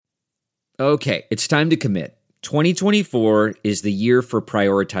Okay, it's time to commit. 2024 is the year for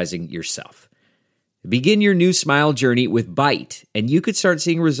prioritizing yourself. Begin your new smile journey with Byte, and you could start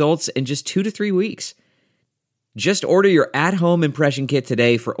seeing results in just 2 to 3 weeks. Just order your at-home impression kit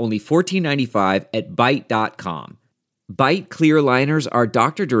today for only $14.95 at Byte.com. Byte clear liners are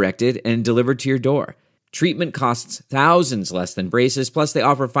doctor-directed and delivered to your door. Treatment costs thousands less than braces, plus they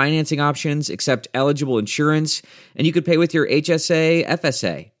offer financing options, accept eligible insurance, and you could pay with your HSA,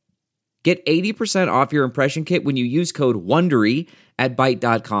 FSA. Get 80% off your impression kit when you use code WONDERY at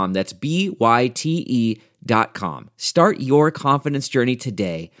Byte.com. That's BYTE.com. Start your confidence journey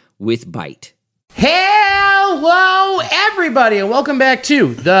today with Byte. Hello, everybody, and welcome back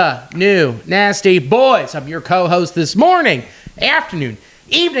to the New Nasty Boys. I'm your co-host this morning, afternoon,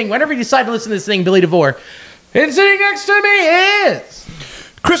 evening, whenever you decide to listen to this thing, Billy DeVore. And sitting next to me is...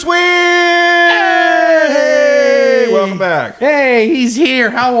 Chris Weir! Hey! Welcome back. Hey, he's here.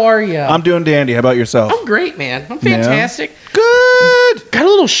 How are you? I'm doing dandy. How about yourself? I'm great, man. I'm fantastic. Yeah. Good. Got a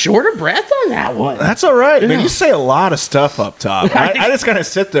little short of breath on that one. That's all right. Man, you say a lot of stuff up top. I just kind of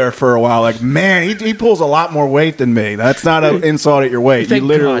sit there for a while like, man, he pulls a lot more weight than me. That's not an insult at your weight. Thank you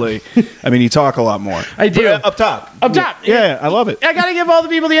literally, I mean, you talk a lot more. I do. But, up top. Up top. Yeah, I love it. I got to give all the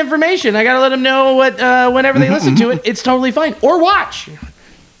people the information. I got to let them know what whenever they listen to it, it's totally fine. Or watch.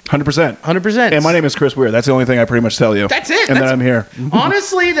 100%. 100%. And my name is Chris Weir. That's the only thing I pretty much tell you. That's it. And then I'm here.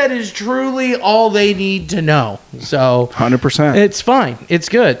 Honestly, that is truly all they need to know. So 100%. It's fine. It's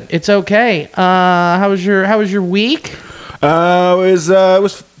good. It's okay. How was your week? It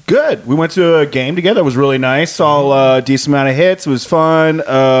was good. We went to a game together. It was really nice. Saw a decent amount of hits. It was fun.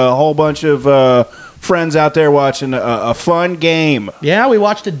 A whole bunch of friends out there watching a fun game. Yeah, we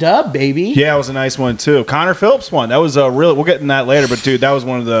watched a dub, baby. Yeah, it was a nice one too. Connor Phillips won. That was a real. We'll get in that later, but dude, that was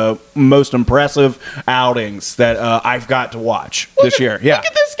one of the most impressive outings that I've got to watch this year. Yeah, look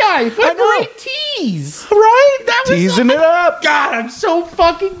at this guy. What a great tease, right? That was teasing it up. God, I'm so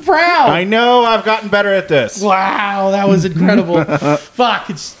fucking proud. I know. I've gotten better at this. Wow, that was incredible.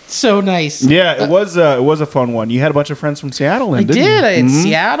 Fuck, it's so nice. Yeah, it was a fun one. You had a bunch of friends from Seattle. I did. I had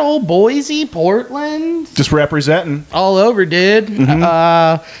Seattle, Boise, Portland. Just representing. All over, dude.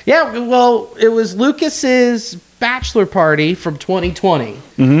 Yeah, well, it was Lucas's bachelor party from 2020.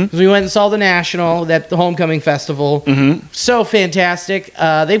 Mm-hmm. We went and saw the National at the Homecoming Festival. Mm-hmm. So fantastic.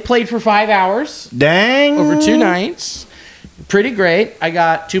 They played for 5 hours. Dang. Over 2 nights. Pretty great. I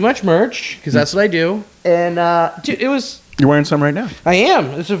got too much merch, because that's what I do. And, dude, it was... You're wearing some right now. I am.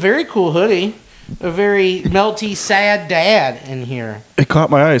 It's a very cool hoodie. A very melty, sad dad in here. It caught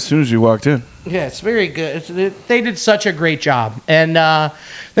my eye as soon as you walked in. Yeah, it's very good. They did such a great job. And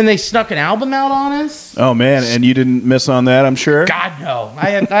then they snuck an album out on us. Oh, man. And you didn't miss on that, I'm sure? God, no.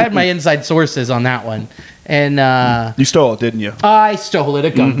 I had my inside sources on that one. And you stole it, didn't you? I stole it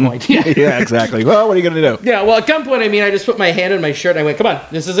at gunpoint. Yeah. Yeah, exactly. Well, what are you going to do? Yeah, well, at gunpoint, I mean, I just put my hand on my shirt and I went, come on,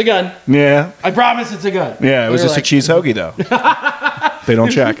 this is a gun. Yeah. I promise it's a gun. Yeah, it was just a cheese hoagie, though. They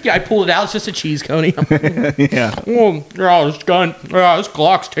don't check. Yeah, I pulled it out. It's just a cheese coney. Yeah. Oh, this gun. This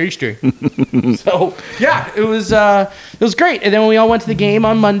Glock's tasty. So, yeah, it was great. And then we all went to the game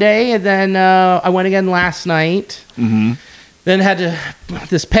on Monday, and then I went again last night. Mm-hmm. Then had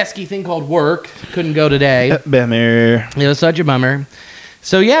this pesky thing called work. Couldn't go today. Bummer. It was such a bummer.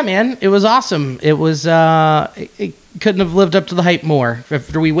 So, yeah, man, it was awesome. It was, it couldn't have lived up to the hype more.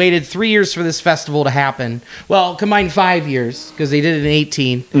 After we waited 3 years for this festival to happen. Well, combined 5 years, because they did it in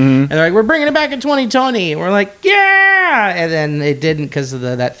 18. Mm-hmm. And they're like, we're bringing it back in 2020. And we're like, yeah! And then it didn't because of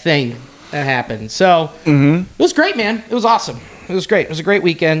that thing that happened. So, It was great, man. It was awesome. It was great. It was a great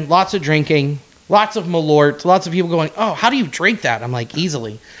weekend. Lots of drinking. Lots of Malort. Lots of people going, oh, how do you drink that? I'm like,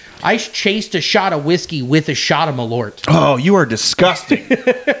 easily. I chased a shot of whiskey with a shot of Malort. Oh, you are disgusting.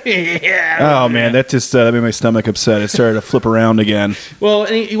 Yeah. Oh, man, that just that made my stomach upset. It started to flip around again. Well,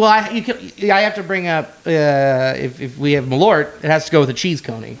 I have to bring up, if we have Malort, it has to go with a cheese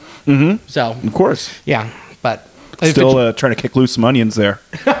coney. Mm-hmm. So, of course. Yeah, but... Still trying to kick loose some onions there.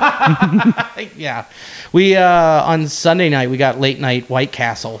 Yeah. We, on Sunday night, we got late night White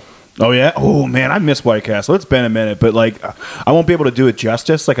Castle. Oh, yeah? Oh, man, I miss White Castle. It's been a minute, but, like, I won't be able to do it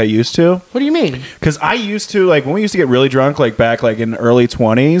justice like I used to. What do you mean? Because I used to, like, when we used to get really drunk, like, back, like, in the early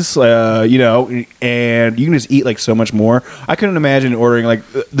 20s, you know, and you can just eat, like, so much more. I couldn't imagine ordering, like,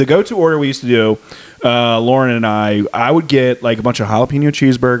 the go-to order we used to do, Lauren and I would get, like, a bunch of jalapeno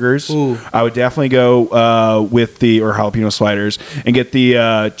cheeseburgers. Ooh. I would definitely go or jalapeno sliders, and get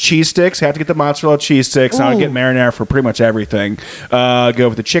the cheese sticks. Have to get the mozzarella cheese sticks. And I would get marinara for pretty much everything. Go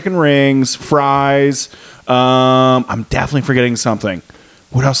with the chicken rings, fries. I'm definitely forgetting something.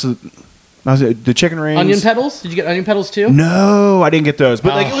 What else? The chicken rings. Onion petals? Did you get onion petals too? No, I didn't get those.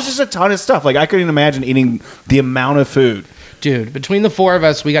 But like, it was just a ton of stuff. Like I couldn't imagine eating the amount of food. Dude, between the four of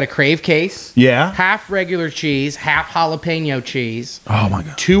us, we got a Crave case. Yeah. Half regular cheese, half jalapeno cheese. Oh my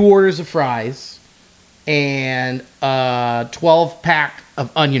God. 2 orders of fries, and a 12-pack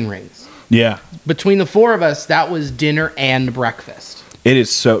of onion rings. Yeah. Between the four of us, that was dinner and breakfast. It is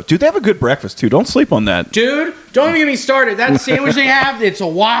so... Dude, they have a good breakfast, too. Don't sleep on that. Dude, don't even get me started. That sandwich they have, it's a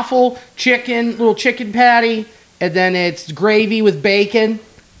waffle, little chicken patty, and then it's gravy with bacon,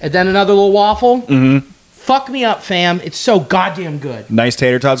 and then another little waffle. Mm-hmm. Fuck me up, fam. It's so goddamn good. Nice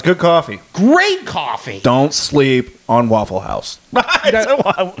tater tots. Good coffee. Great coffee. Don't sleep on Waffle House.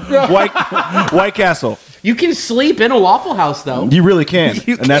 White Castle. You can sleep in a Waffle House, though. You really can.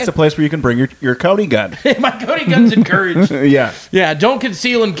 And that's a place where you can bring your Coney gun. My Cody gun's encouraged. Yeah. Yeah, don't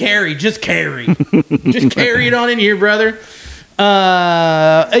conceal and carry. Just carry. Just carry it on in here, brother. This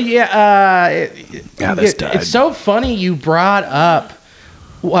died. It's so funny you brought up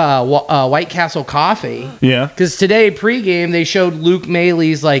White Castle coffee. Yeah. Because today, pregame, they showed Luke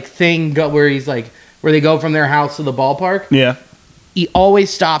Maley's thing where he's where they go from their house to the ballpark. Yeah. He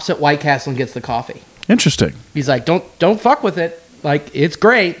always stops at White Castle and gets the coffee. Interesting. He's like, don't fuck with it. It's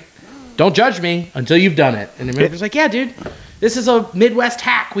great. Don't judge me until you've done it. And the manager's like, yeah, dude, this is a Midwest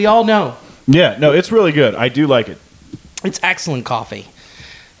hack. We all know. Yeah, no, it's really good. I do like it. It's excellent coffee.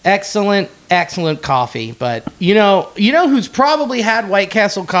 Excellent coffee. But you know who's probably had White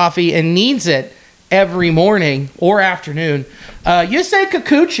Castle coffee and needs it every morning or afternoon? You say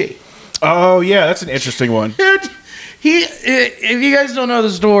Kikuchi. Oh, yeah, that's an interesting one. Dude, if you guys don't know the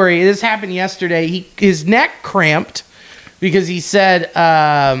story, this happened yesterday. His neck cramped because he said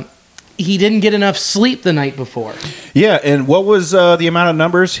he didn't get enough sleep the night before. Yeah, and what was the amount of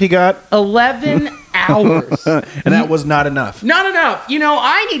numbers he got? 11 hours. And that was not enough. Not enough.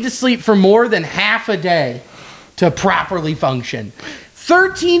 I need to sleep for more than half a day to properly function.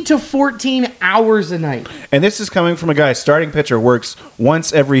 13 to 14 hours a night. And this is coming from a guy, starting pitcher, works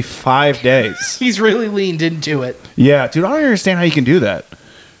once every 5 days. He's really leaned into it. Yeah, dude, I don't understand how you can do that.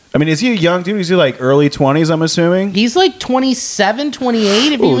 I mean, is he a young dude? Is he early 20s, I'm assuming? He's 27,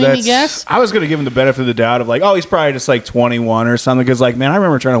 28, if you let me guess. I was going to give him the benefit of the doubt of he's probably just 21 or something. Because man, I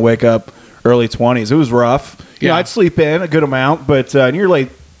remember trying to wake up early 20s. It was rough. Yeah. I'd sleep in a good amount, but in your late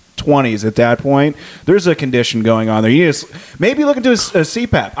 20s at that point, there's a condition going on there. You just maybe look into a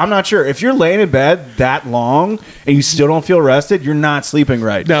CPAP. I'm not sure. If you're laying in bed that long and you still don't feel rested, you're not sleeping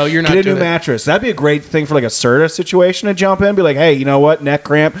right. No, you're not. Get a new mattress. That'd be a great thing for a Serta situation to jump in. Be like, hey, you know what? Neck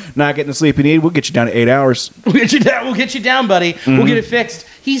cramp, not getting the sleep you need. We'll get you down to 8 hours. We'll get you down, buddy. Mm-hmm. We'll get it fixed.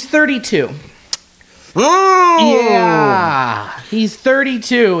 He's 32. Oh! Yeah. He's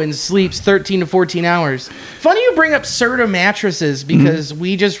 32 and sleeps 13 to 14 hours. Funny you bring up Serta mattresses because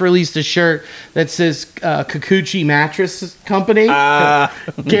we just released a shirt that says Kikuchi Mattress Company.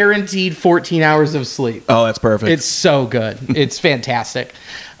 Guaranteed 14 hours of sleep. Oh, that's perfect. It's so good. It's fantastic.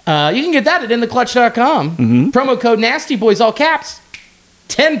 You can get that at intheclutch.com. Mm-hmm. Promo code NastyBoys, all caps,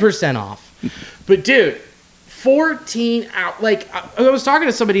 10% off. But dude, 14 hours. I was talking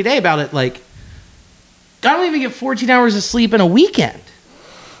to somebody today about it. I don't even get 14 hours of sleep in a weekend.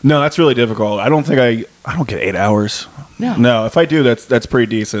 No, that's really difficult. I don't get 8 hours. No, if I do, that's pretty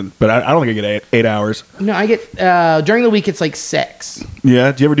decent. But I don't think I get 8 hours. No, I get during the week it's 6.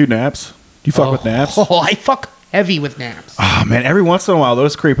 Yeah. Do you ever do naps? Do you fuck with naps? Oh, I fuck heavy with naps. Oh man, every once in a while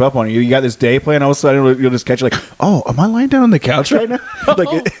those creep up on you. You got this day plan, all of a sudden you'll just catch oh, am I lying down on the couch right now?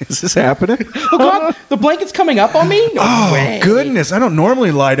 Is this happening? Oh God, the blanket's coming up on me? No way. Goodness, I don't normally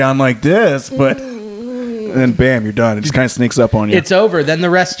lie down like this, but. And then bam, you're done. It just kind of sneaks up on you. It's over. Then the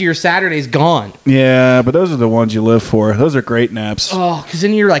rest of your Saturday's gone. Yeah, but those are the ones you live for. Those are great naps. Oh, because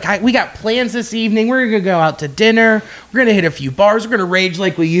then you're we got plans this evening. We're going to go out to dinner. We're going to hit a few bars. We're going to rage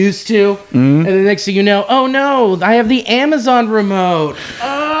like we used to. Mm-hmm. And the next thing you know, oh no, I have the Amazon remote.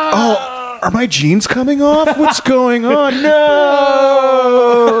 Oh, are my jeans coming off? What's going on?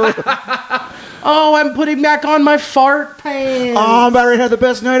 No. Oh, I'm putting back on my fart pants. Oh, I'm about to have the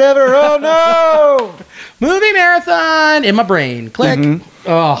best night ever. Oh, no. Movie marathon in my brain. Click. Mm-hmm.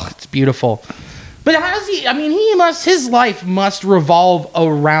 Oh, it's beautiful. But his life must revolve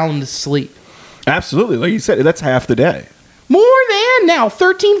around sleep. Absolutely. Like you said, that's half the day. More than now.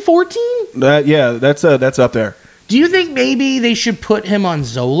 13, 14? Yeah, that's up there. Do you think maybe they should put him on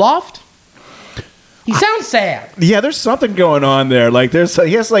Zoloft? He sounds sad. Yeah, there's something going on there. Like he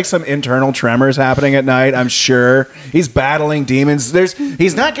has like some internal tremors happening at night. I'm sure he's battling demons.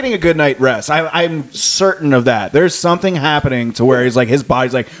 He's not getting a good night rest. I'm certain of that. There's something happening to where he's like his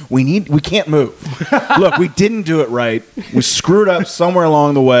body's like we can't move. Look, we didn't do it right. We screwed up somewhere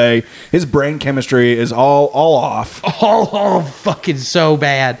along the way. His brain chemistry is all off. All fucking so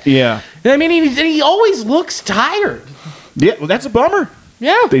bad. Yeah. I mean, he always looks tired. Yeah, well, that's a bummer.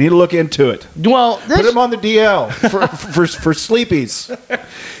 Yeah. They need to look into it. Well, put him on the DL for sleepies.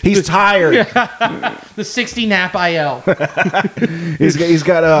 He's tired. The 60 nap IL. He's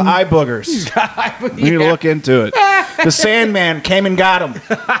got eye boogers. We need to look into it. The Sandman came and got him.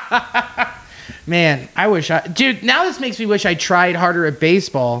 Man, dude, now this makes me wish I tried harder at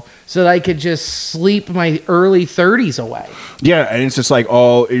baseball so that I could just sleep my early 30s away. Yeah, and it's just like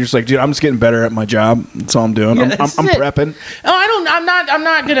you're just like, dude, I'm just getting better at my job. That's all I'm doing. Yeah, I'm prepping. Oh, I'm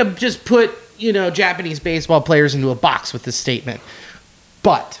not gonna just put, Japanese baseball players into a box with this statement.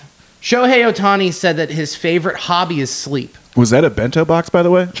 But Shohei Ohtani said that his favorite hobby is sleep. Was that a bento box, by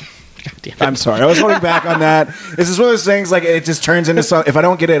the way? God damn it. I'm sorry. I was holding back on that. This is one of those things like it just turns into something. If I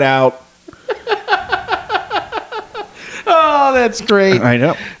don't get it out. Oh, that's great. I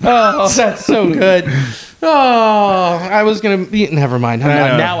know. Oh, that's so good. Oh, I was going to... Never mind.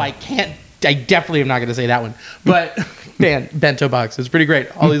 Now I can't... I definitely am not going to say that one. But, man, bento box is pretty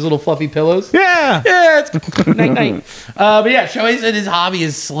great. All these little fluffy pillows. Yeah. Yeah, it's night-night. But yeah, Shohei said his hobby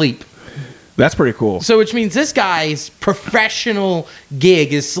is sleep. That's pretty cool. So, which means this guy's professional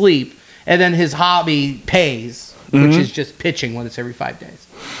gig is sleep, and then his hobby pays, which is just pitching when it's every 5 days.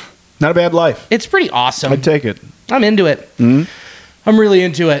 Not a bad life. It's pretty awesome. I'd take it. I'm into it. I'm really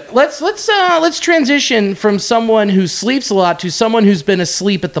into it. Let's transition from someone who sleeps a lot to someone who's been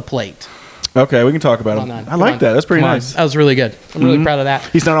asleep at the plate. Okay, we can talk about him. I like that. That's pretty nice. That was really good. I'm really proud of that.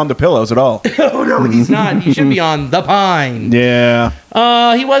 He's not on the pillows at all. Oh no, he's not. He should be on the pine. Yeah.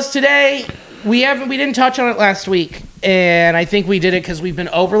 He was today. We didn't touch on it last week, and I think we did it because we've been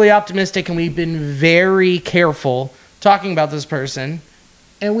overly optimistic and we've been very careful talking about this person,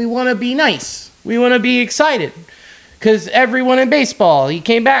 and we want to be nice. We want to be excited. Because everyone in baseball, he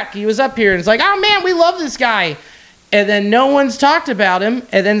came back, he was up here, and it's like, oh man, we love this guy. And then no one's talked about him,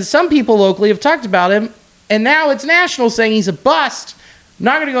 and then some people locally have talked about him, and now it's national saying he's a bust. I'm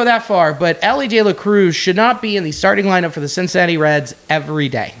not going to go that far, but Ellie De La Cruz should not be in the starting lineup for the Cincinnati Reds every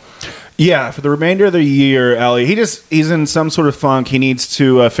day. Yeah, for the remainder of the year, Ellie, he's in some sort of funk. He needs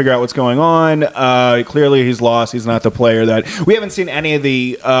to figure out what's going on. Clearly, he's lost. He's not the player that we haven't seen any of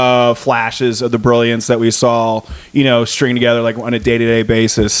the flashes of the brilliance that we saw, string together like on a day-to-day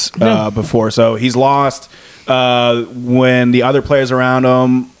basis before. So he's lost. When the other players around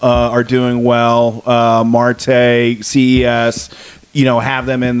him are doing well, Marte, CES, have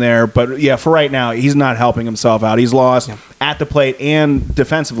them in there. But yeah, for right now, he's not helping himself out. He's lost at the plate and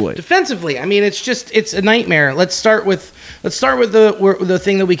defensively. I mean, it's a nightmare. Let's start with the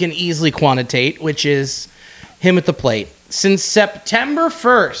thing that we can easily quantitate, which is him at the plate. Since September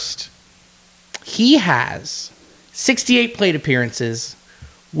 1st, he has 68 plate appearances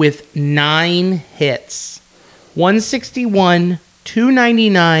with 9 hits. 161,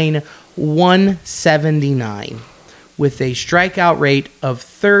 299, 179. With a strikeout rate of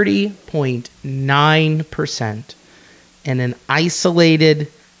 30.9% and an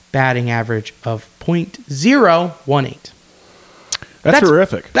isolated batting average of .018. That's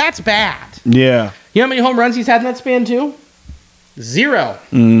terrific. That's bad. Yeah. You know how many home runs he's had in that span, too? 0.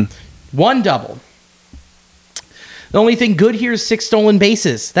 1 double. The only thing good here is 6 stolen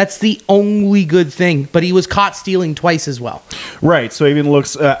bases. That's the only good thing. But he was caught stealing twice as well. Right. So even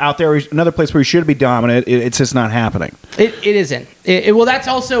looks out there, another place where he should be dominant. It's just not happening. It isn't. Well, that's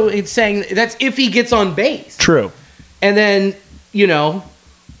also it's saying that's if he gets on base. True. And then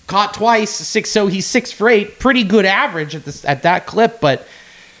caught twice, 6. So he's 6 for 8. Pretty good average at that clip. But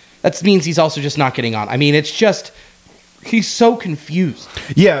that means he's also just not getting on. I mean, it's just. He's so confused.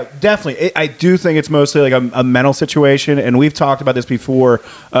 Yeah, definitely. I do think it's mostly like a mental situation, and we've talked about this before.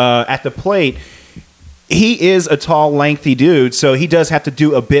 At the plate, he is a tall, lengthy dude, so he does have to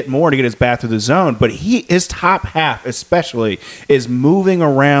do a bit more to get his bat through the zone, but his top half especially is moving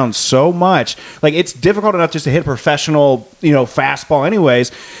around so much. Like, it's difficult enough just to hit a professional, fastball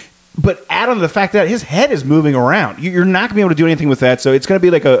anyways. But add on the fact that his head is moving around. You're not going to be able to do anything with that. So it's going to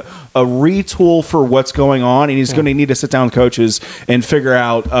be like a retool for what's going on. And he's going to need to sit down with coaches and figure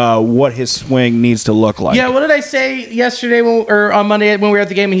out what his swing needs to look like. Yeah, what did I say yesterday or on Monday when we were at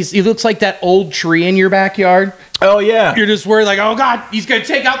the game? He looks like that old tree in your backyard. Oh, yeah. You're just worried, like, oh, God, he's going to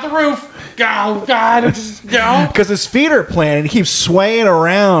take out the roof. Oh, God. Because his feet are planted. He keeps swaying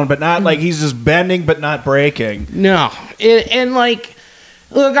around, but not like he's just bending, but not breaking. No. And like,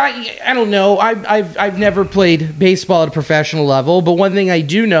 look, I don't know. I've never played baseball at a professional level, but one thing I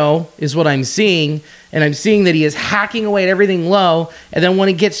do know is what I'm seeing, and I'm seeing that he is hacking away at everything low, and then when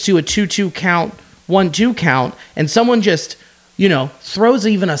it gets to a 2-2 count, 1-2 count, and someone just, throws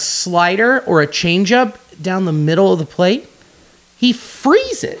even a slider or a changeup down the middle of the plate, he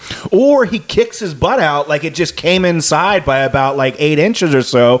freezes. Or he kicks his butt out like it just came inside by about like 8 inches or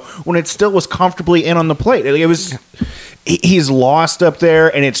so when it still was comfortably in on the plate. It was... He's lost up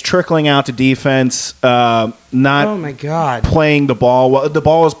there, and it's trickling out to defense. Not oh my God, playing the ball. Well, the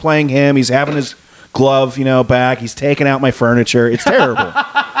ball is playing him. He's having his glove, back. He's taking out my furniture. It's terrible.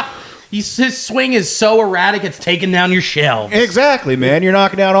 His swing is so erratic, it's taking down your shelves. Exactly, man. You're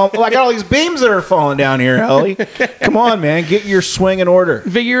knocking down I got all these beams that are falling down here, Ellie. Come on, man. Get your swing in order.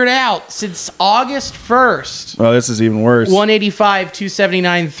 Figure it out. Since August 1st. Oh, this is even worse. 185,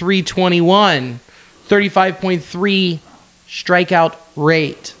 279, 321. 35.3 strikeout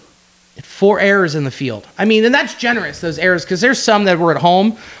rate. 4 errors in the field. I mean, and that's generous, those errors, because there's some that were at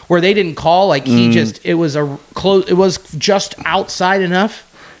home where they didn't call. Like it was just outside enough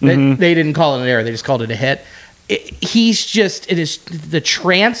that they didn't call it an error. They just called it a hit. The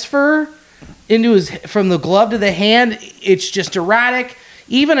transfer from the glove to the hand, it's just erratic.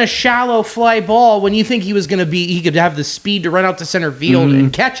 Even a shallow fly ball, when you think he could have the speed to run out to center field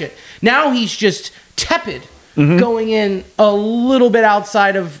and catch it. Now he's just tepid, going in a little bit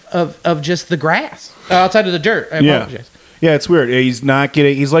outside of just the grass, outside of the dirt. I apologize. Yeah, it's weird. He's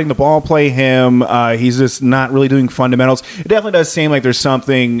letting the ball play him. He's just not really doing fundamentals. It definitely does seem like there's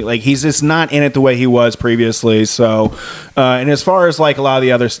something, like he's just not in it the way he was previously. So, and as far as like a lot of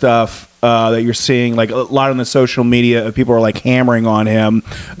the other stuff that you're seeing, like a lot on the social media, people are like hammering on him.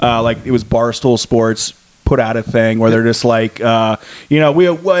 Like it was Barstool Sports put out a thing where they're just like, we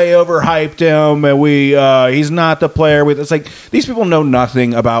way overhyped him, and he's not the player. It's like these people know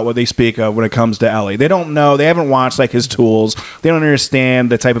nothing about what they speak of when it comes to Ellie. They don't know. They haven't watched like his tools. They don't understand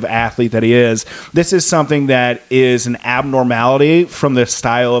the type of athlete that he is. This is something that is an abnormality from the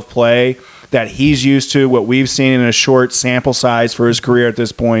style of play that he's used to, what we've seen in a short sample size for his career at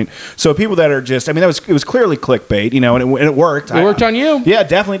this point. So people that are just, it was clearly clickbait, and it worked. It worked on you. Yeah, it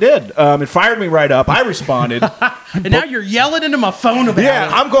definitely did. It fired me right up. I responded. And now you're yelling into my phone about it. Yeah,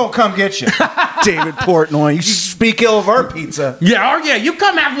 I'm going to come get you. David Portnoy, you speak ill of our pizza. Yeah, you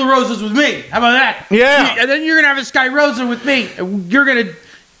come have the roses with me. How about that? Yeah. And then you're going to have a Sky Rosa with me. You're going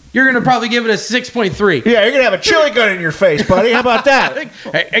to probably give it a 6.3. Yeah, you're going to have a chili gun in your face, buddy. How about that?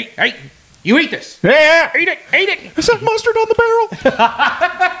 Hey. You eat this. Yeah. Eat it. Is that mustard on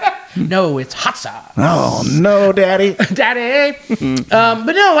the barrel? No, it's hot sauce. Oh, no, Daddy. Daddy.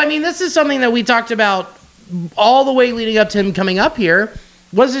 But no, I mean, this is something that we talked about all the way leading up to him coming up here,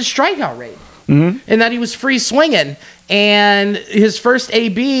 was his strikeout rate. And that he was free swinging. And his first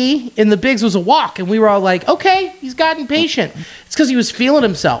AB in the bigs was a walk. And we were all like, okay, he's gotten patient. It's because he was feeling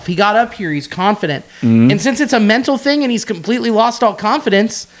himself. He got up here. He's confident. And since it's a mental thing and he's completely lost all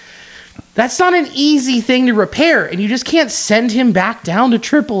confidence, that's not an easy thing to repair, and you just can't send him back down to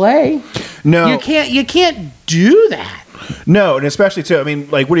AAA. No, you can't do that. No, and especially too. I mean,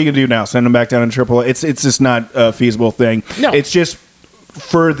 like, what are you gonna do now? Send him back down to AAA? It's just not a feasible thing. No, it's just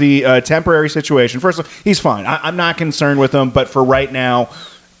for the temporary situation. First of all, he's fine. I'm not concerned with him, but for right now,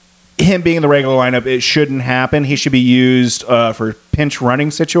 him being in the regular lineup, it shouldn't happen. He should be used for pinch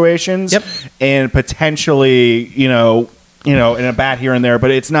running situations, and potentially, in a bat here and there.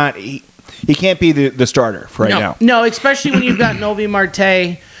 But it's not. He can't be the starter for right now. No, especially when you've got Novi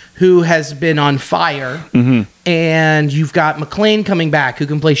Marte, who has been on fire, and you've got McLean coming back, who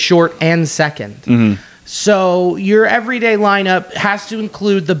can play short and second. So your everyday lineup has to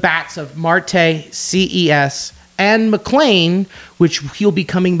include the bats of Marte, CES, and McLean, which he'll be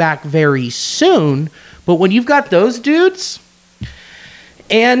coming back very soon. But when you've got those dudes,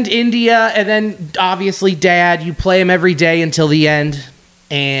 and India, and then obviously Dad, you play him every day until the end.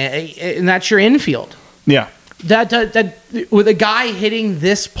 And that's your infield. Yeah. That with a guy hitting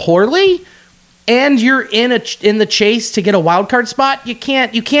this poorly, and you're in the chase to get a wild card spot, you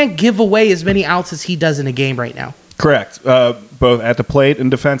can't give away as many outs as he does in a game right now. Correct. Both at the plate and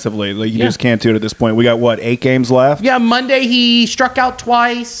defensively, like you just can't do it at this point. We got 8 games left. Yeah, Monday he struck out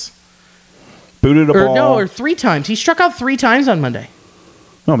twice. Booted a ball. Or 3 times. He struck out 3 times on Monday.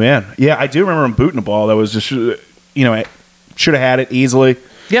 Oh man, yeah, I do remember him booting a ball that was just should have had it easily.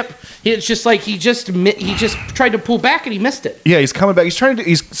 Yep. It's just like he just tried to pull back and he missed it. Yeah, he's coming back. He's trying to.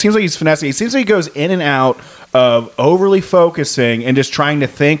 He seems like he's finessing. It seems like he goes in and out of overly focusing and just trying to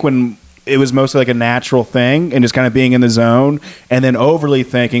think when it was mostly like a natural thing and just kind of being in the zone, and then overly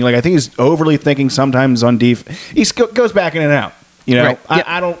thinking. Like I think he's overly thinking sometimes on defense. He goes back in and out. You know, Right. Yep.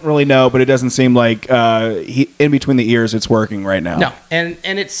 I don't really know, but it doesn't seem like he in between the ears it's working right now. No, and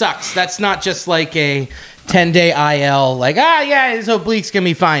it sucks. That's not just like a 10-day IL, like, his oblique's going to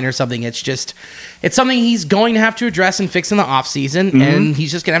be fine or something. It's something he's going to have to address and fix in the offseason, and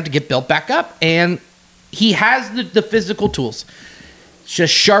he's just going to have to get built back up. And he has the physical tools. It's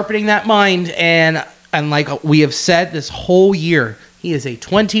just sharpening that mind, and like we have said this whole year, he is a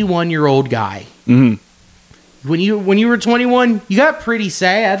 21-year-old guy. Mm-hmm. When you were 21, you got pretty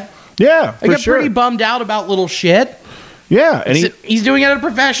sad. Yeah, I got pretty bummed out about little shit. Yeah, and he's doing it at a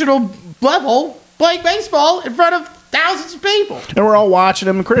professional level, playing baseball in front of thousands of people. And we're all watching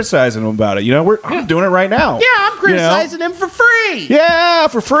him and criticizing him about it. You know, I'm doing it right now. Yeah, I'm criticizing him for free. Yeah,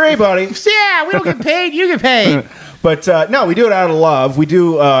 for free, buddy. Yeah, we don't get paid. You get paid. But no, we do it out of love. We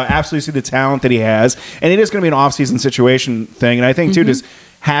do absolutely see the talent that he has. And it is going to be an off-season situation thing. And I think, too, just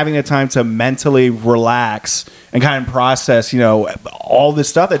having the time to mentally relax and kind of process, all this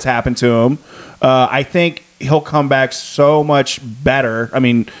stuff that's happened to him, I think he'll come back so much better. I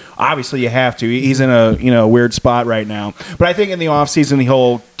mean, obviously you have to. He's in a weird spot right now. But I think in the offseason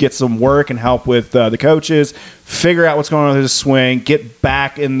he'll get some work and help with the coaches, figure out what's going on with his swing, get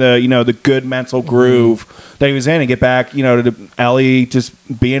back in the good mental groove that he was in, and get back, to Ellie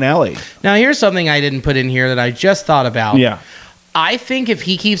just being Ellie. Now, here's something I didn't put in here that I just thought about. Yeah. I think if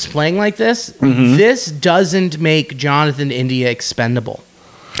he keeps playing like this, this doesn't make Jonathan India expendable.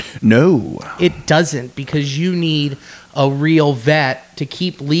 No. It doesn't, because you need a real vet to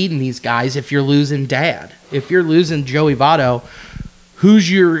keep leading these guys if you're losing Dad. If you're losing Joey Votto, who's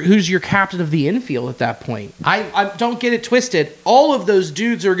your captain of the infield at that point? I don't get it twisted. All of those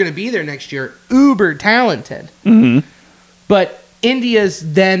dudes are going to be there next year, uber talented. Mm-hmm. But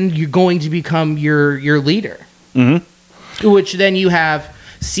India's then you're going to become your leader. Mm-hmm. Which then you have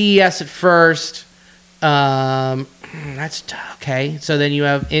CES at first. That's okay. So then you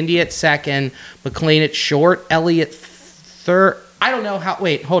have India at second, McLean at short, Ellie at third. I don't know how.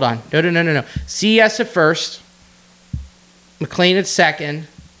 Wait, hold on. No. CES at first, McLean at second,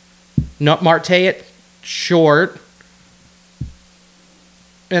 Marte at short,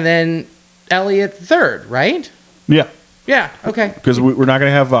 and then Ellie at third, right? Yeah. Yeah, okay. Because we're not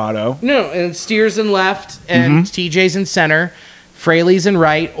going to have Votto. No, and Steers in left, and TJ's in center, Fraley's in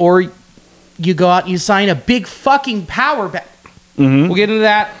right, or you go out and you sign a big fucking power back. We'll get into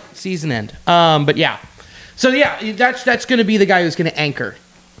that season end. But yeah. So yeah, that's going to be the guy who's going to anchor.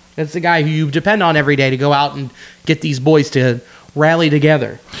 That's the guy who you depend on every day to go out and get these boys to rally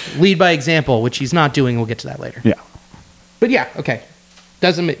together. Lead by example, which he's not doing. We'll get to that later. Yeah. But yeah, okay.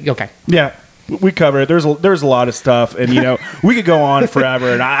 Okay. Yeah. We covered it. There's a lot of stuff, and we could go on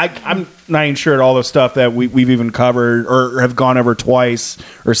forever. And I'm not even sure at all the stuff that we've even covered or have gone over twice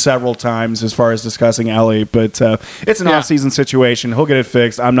or several times as far as discussing Ellie. But it's an off-season situation. He'll get it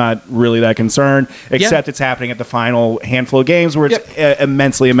fixed. I'm not really that concerned, except it's happening at the final handful of games where it's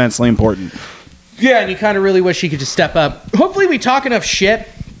immensely important. Yeah, and you kind of really wish he could just step up. Hopefully, we talk enough shit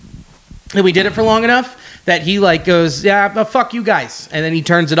that we did it for long enough that he goes, but fuck you guys, and then he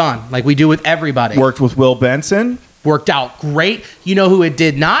turns it on like we do with everybody. Worked with Will Benson. Worked out great. You know who it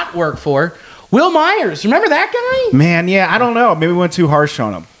did not work for? Will Myers. Remember that guy? Man, yeah, I don't know. Maybe we went too harsh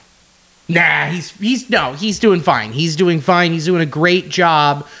on him. Nah, he's doing fine. He's doing fine. He's doing a great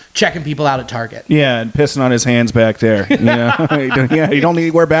job checking people out at Target. Yeah, and pissing on his hands back there. You don't need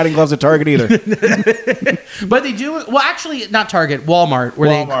to wear batting gloves at Target either. But they do. Well, actually, not Target, Walmart,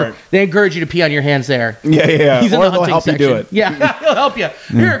 where they encourage you to pee on your hands there. Yeah. He's in or the they'll hunting help section. you do it. Yeah, he'll help you.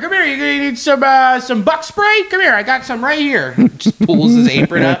 Here, come here. You need some buck spray? Come here. I got some right here. Just pulls his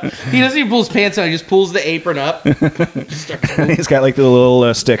apron up. He doesn't even pull his pants on. He just pulls the apron up. He's got the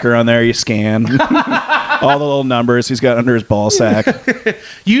little sticker on there. You scan all the little numbers he's got under his ball sack.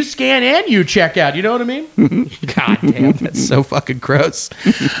 You scan and you check out. You know what I mean? God damn, that's so fucking gross.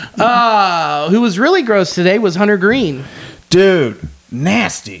 Who was really gross today was Hunter Greene. Dude,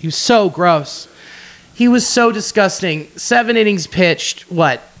 nasty. He was so gross. He was so disgusting. 7 innings pitched,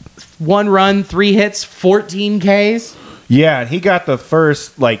 1 run, 3 hits, 14 Ks? Yeah, and he got the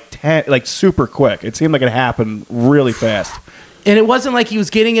first 10 super quick. It seemed like it happened really fast. And it wasn't like he was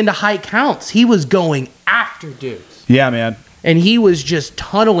getting into high counts. He was going after dudes. Yeah, man. and he was just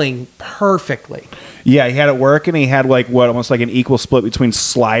tunneling perfectly. Yeah, he had it working. He had almost like an equal split between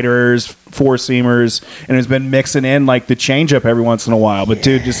sliders, four seamers, and has been mixing in like the changeup every once in a while. But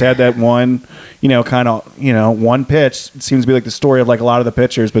dude just had that one, one pitch. It seems to be like the story of like a lot of the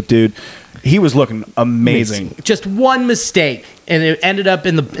pitchers. But dude, he was looking amazing. Just one mistake, and it ended up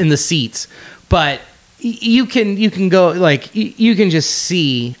in the seats. But you can go like you can just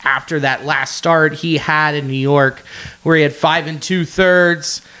see after that last start he had in New York, where he had 5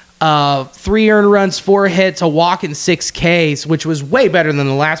 2/3. 3 earned runs, 4 hits, a walk, and 6 Ks, which was way better than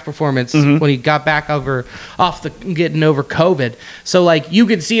the last performance when he got back getting over COVID. So like you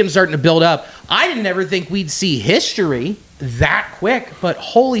could see him starting to build up. I didn't ever think we'd see history that quick, but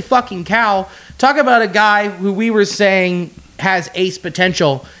holy fucking cow! Talk about a guy who we were saying has ace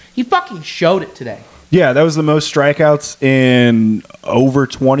potential. He fucking showed it today. Yeah, that was the most strikeouts in over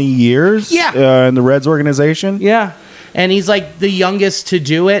 20 years. Yeah. In the Reds organization. Yeah. And he's like the youngest to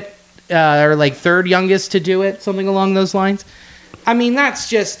do it, or like third youngest to do it, something along those lines. I mean, that's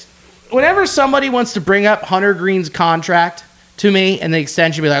just, whenever somebody wants to bring up Hunter Greene's contract to me and the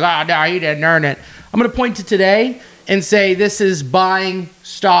extension, be like, oh, no, he didn't earn it. I'm going to point to today and say this is buying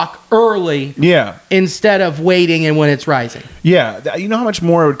stock early instead of waiting and when it's rising. Yeah. You know how much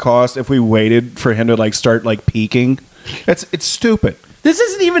more it would cost if we waited for him to like start like peaking? It's stupid. This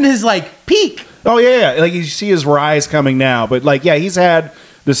isn't even his like peak. Oh yeah, like you see his rise coming now, but like he's had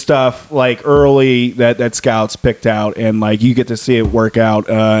the stuff like early that scouts picked out, and like you get to see it work out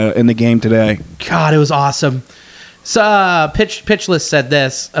in the game today. God, it was awesome. So Pitch List said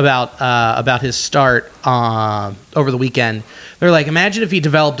this about his start over the weekend. They're like, imagine if he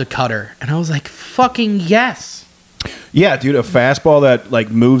developed a cutter, and I was like, fucking yes. Yeah, dude, a fastball that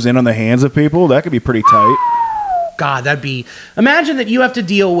like moves in on the hands of people, that could be pretty tight. God, imagine that you have to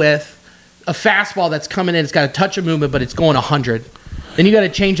deal with a fastball that's coming in, it's got a touch of movement, but it's going 100. Then you got a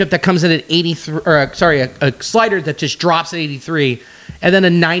changeup that comes in at 83, or a slider that just drops at 83, and then a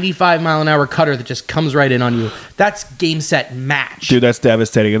 95 mile an hour cutter that just comes right in on you. That's game, set, match. Dude, that's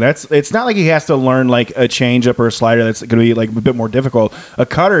devastating. And it's not like he has to learn like a changeup or a slider that's going to be like a bit more difficult. A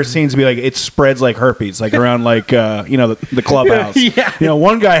cutter seems to be like it spreads like herpes, like around like the clubhouse. Yeah.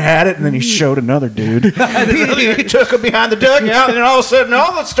 One guy had it and then he showed another dude. he took it behind the dugout and then all of a sudden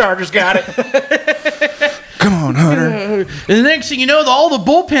all the starters got it. Come on, Hunter. And the next thing you know, all the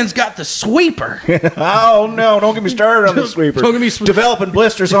bullpens got the sweeper. Oh, no. Don't get me started on the sweeper. Don't get me developing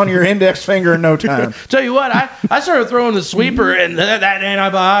blisters on your index finger in no time. Tell you what, I started throwing the sweeper, and that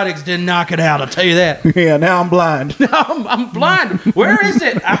antibiotics didn't knock it out. I'll tell you that. Yeah, now I'm blind. No, I'm blind. Where is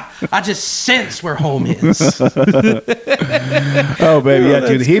it? I just sense where home is. Oh, baby. Yeah,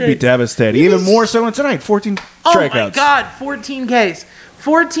 dude. He'd be devastated. Even more so than tonight. 14 strikeouts. Oh, my God. 14 Ks.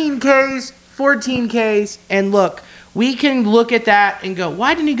 14 Ks. 14 Ks, and look, we can look at that and go,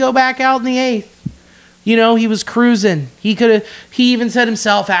 why didn't he go back out in the 8th? He was cruising. He even said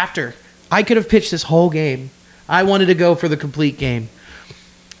himself after, I could have pitched this whole game. I wanted to go for the complete game.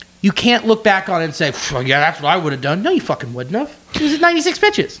 You can't look back on it and say, yeah, that's what I would have done. No, you fucking wouldn't have. It was 96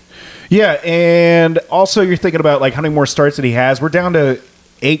 pitches. Yeah, and also you're thinking about like how many more starts that he has. We're down to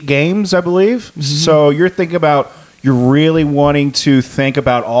 8 games, I believe. Mm-hmm. So you're thinking about you're really wanting to think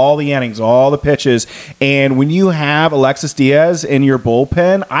about all the innings, all the pitches. And when you have Alexis Diaz in your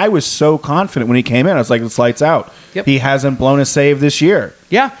bullpen, I was so confident when he came in. I was like, it's lights out. Yep. He hasn't blown a save this year.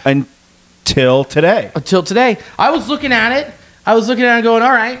 Yeah. Until today. I was looking at it. Going, all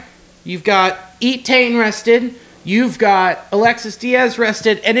right, you've got Etain rested. You've got Alexis Diaz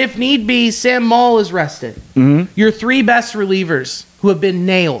rested. And if need be, Sam Moll is rested. Mm-hmm. Your 3 best relievers who have been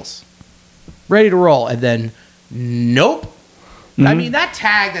nails. Ready to roll. And then nope. Mm-hmm. I mean, that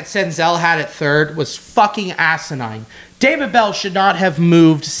tag that Senzel had at third was fucking asinine. David Bell should not have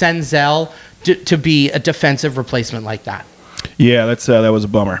moved Senzel to be a defensive replacement like that. Yeah, that was a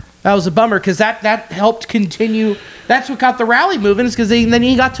bummer. That was a bummer because that helped continue. That's what got the rally moving, is because then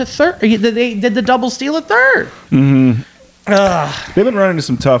he got to third. They did the double steal at third. Mm-hmm. They've been running into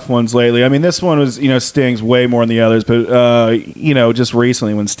some tough ones lately. I mean, this one was, stings way more than the others. But, just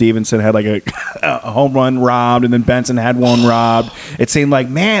recently when Stevenson had like a home run robbed and then Benson had one robbed, it seemed like,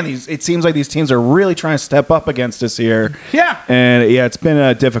 man, it seems like these teams are really trying to step up against us here. Yeah. And, yeah, it's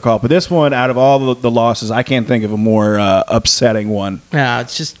been difficult. But this one, out of all the losses, I can't think of a more upsetting one. Yeah,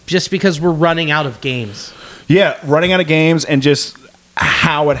 it's just because we're running out of games. Yeah, running out of games and just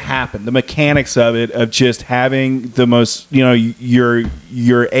how it happened, the mechanics of it, of just having the most,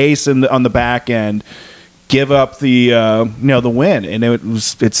 your ace on the back end give up the win, and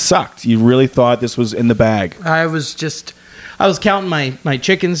it sucked. You really thought this was in the bag. I was counting my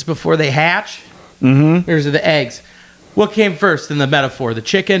chickens before they hatch. Mm-hmm. There's the eggs. What came first in the metaphor, the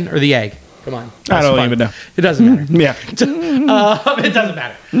chicken or the egg? Come on. I don't even know. It doesn't matter. Yeah. It doesn't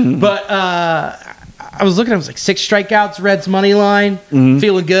matter. But I was looking, I was like 6 strikeouts, Reds money line,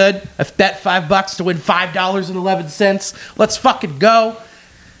 feeling good. I bet $5 to win $5.11. Let's fucking go.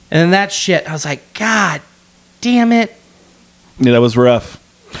 And then that shit, I was like, God damn it. Yeah, that was rough.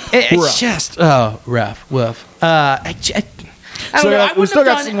 It's just, rough, woof. I don't know. We still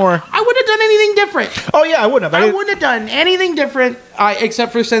got some more. I wouldn't have done anything different. Oh, yeah, I wouldn't have. I wouldn't have done anything different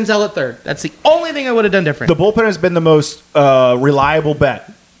except for Senzel at third. That's the only thing I would have done different. The bullpen has been the most reliable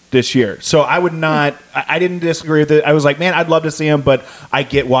bet this year. So I would not, I didn't disagree with it. I was like, man, I'd love to see him, but I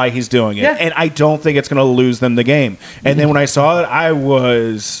get why he's doing it. Yeah. And I don't think it's going to lose them the game. And then when I saw it,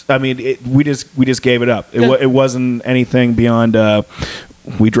 we just gave it up. It wasn't anything beyond,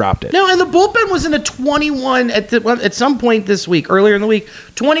 we dropped it. No, and the bullpen was in a 21 at some point this week, earlier in the week,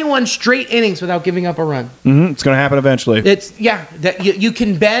 21 straight innings without giving up a run. Mm-hmm. It's going to happen eventually. That you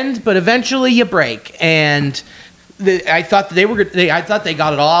can bend, but eventually you break. And I thought they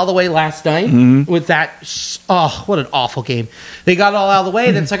got it all the way last night with that. Oh, what an awful game! They got it all out of the way.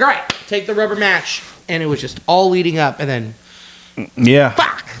 Then it's like, all right, take the rubber match, and it was just all leading up, and then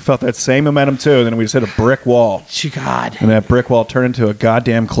fuck. Felt that same momentum too. And then we just hit a brick wall. God. And that brick wall turned into a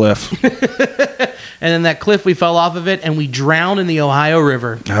goddamn cliff. And then that cliff, we fell off of it, and we drowned in the Ohio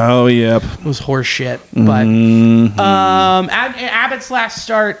River. Oh, yep. It was horse shit. But Abbott's last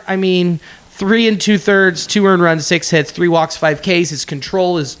start, 3 2/3, 2 earned runs, 6 hits, 3 walks, 5 Ks. His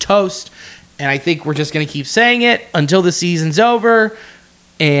control is toast. And I think we're just going to keep saying it until the season's over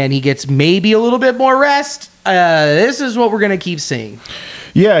and he gets maybe a little bit more rest. This is what we're going to keep seeing.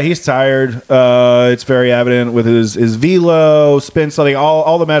 Yeah, he's tired. It's very evident with his velo, spin study,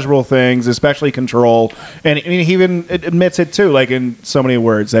 all the measurable things, especially control. And he even admits it too, like in so many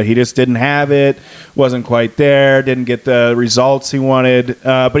words, that he just didn't have it, wasn't quite there, didn't get the results he wanted.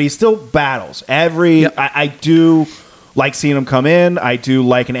 But he still battles. I do like seeing him come in. I do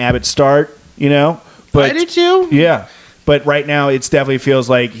like an Abbott start, But I do too. Yeah. But right now, it definitely feels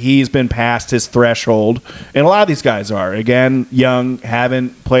like he's been past his threshold. And a lot of these guys are. Again, young,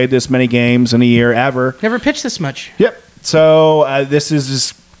 haven't played this many games in a year ever. Never pitched this much. Yep. So this is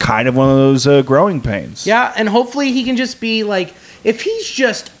just kind of one of those growing pains. Yeah, and hopefully he can just be like, if he's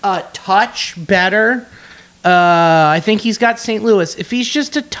just a touch better, I think he's got St. Louis. If he's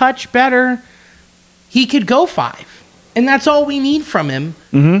just a touch better, he could go 5. And that's all we need from him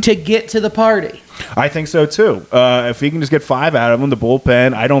to get to the party. I think so, too. If he can just get 5 out of him, the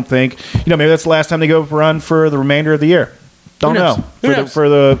bullpen, I don't think, maybe that's the last time they go run for the remainder of the year. Don't know. For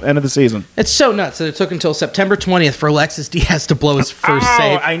the end of the season. It's so nuts that it took until September 20th for Alexis Diaz to blow his first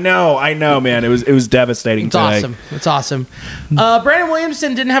save. I know, man. It was devastating today. It's awesome. Brandon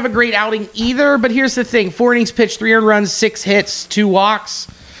Williamson didn't have a great outing either, but here's the thing. 4 innings pitched, 3 earned runs, 6 hits, 2 walks.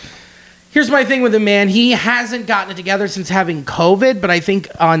 Here's my thing with him, man. He hasn't gotten it together since having COVID, but I think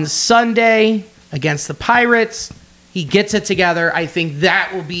on Sunday against the Pirates, he gets it together. I think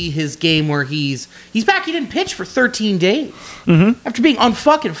that will be his game where he's back. He didn't pitch for 13 days after being on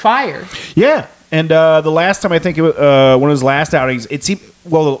fucking fire. Yeah. And the last time, I think one of his last outings, it seemed,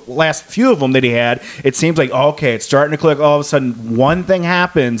 the last few of them that he had, it seems like, okay, it's starting to click. All of a sudden, one thing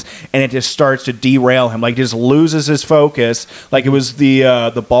happens, and it just starts to derail him. Like, just loses his focus. Like, it was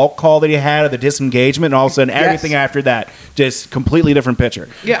the bulk call that he had, or the disengagement, and all of a sudden, everything after that, just completely different pitcher.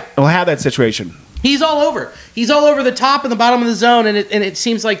 Yeah. We'll have that situation. He's all over. He's all over the top and the bottom of the zone, and it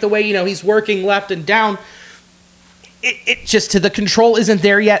seems like the way, he's working left and down, it just, the control isn't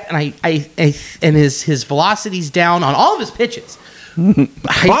there yet, and and his velocity's down on all of his pitches.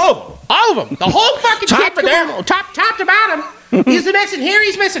 All of them. The whole fucking top to down. Top to bottom. He's missing here.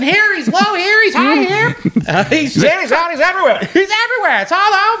 He's missing here. He's low here. He's high here. He's out. He's everywhere. He's everywhere. It's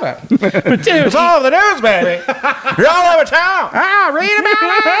all over. But dude, it's all over the news, baby. You're all over town. Read about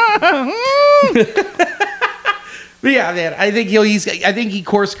it. But yeah, man. I think he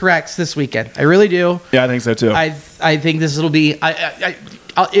course corrects this weekend. I really do. Yeah, I think so too. I think this will be.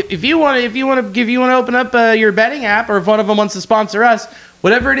 If you want to open up your betting app, or if one of them wants to sponsor us,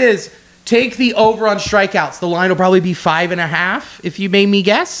 whatever it is, take the over on strikeouts. The line will probably be 5.5. If you made me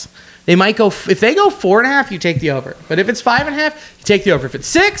guess, they might go. If they go 4.5, you take the over. But if it's 5.5, you take the over. If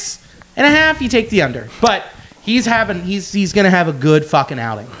it's 6.5, you take the under. But he's gonna have a good fucking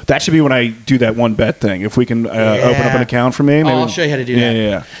outing. That should be when I do that one bet thing. If we can open up an account for me, maybe. I'll show you how to do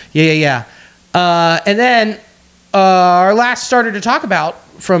that. Yeah. And then our last starter to talk about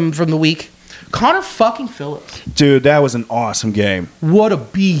from the week, Connor fucking Phillips. Dude, that was an awesome game. What a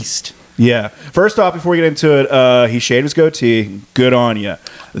beast. Yeah. First off, before we get into it, he shaved his goatee. Good on you.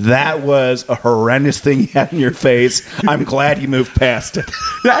 That was a horrendous thing you had in your face. I'm glad you moved past it.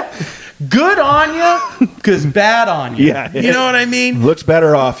 Good on you, because bad on you. Yeah. You know what I mean? Looks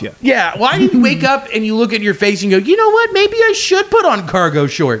better off you. Yeah. Why do you wake up and you look at your face and go, you know what? Maybe I should put on cargo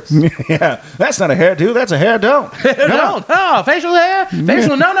shorts. Yeah. That's not a hairdo. That's a hair don't. No, facial hair.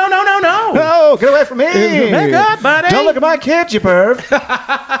 Facial. No. No, get away from me. Back up, buddy. Don't look at my kids, you perv.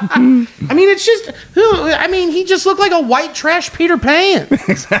 I mean, it's just, he just looked like a white trash Peter Pan.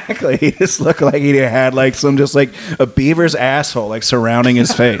 Exactly. He just looked like he had like some just like a beaver's asshole like surrounding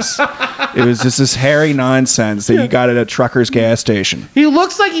his face. It was just this hairy nonsense that you got at a trucker's gas station. He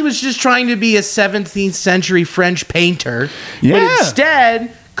looks like he was just trying to be a 17th century French painter. Yeah. But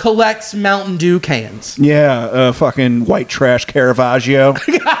instead collects Mountain Dew cans. Yeah, fucking white trash Caravaggio.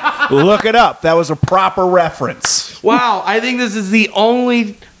 Look it up. That was a proper reference. Wow, I think this is the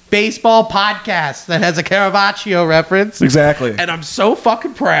only baseball podcast that has a Caravaggio reference. Exactly. And I'm so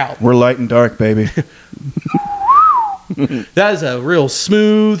fucking proud. We're light and dark, baby. That is a real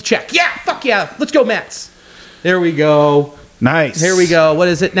smooth check. Yeah, fuck yeah. Let's go, Mets. There we go. Nice. Here we go. What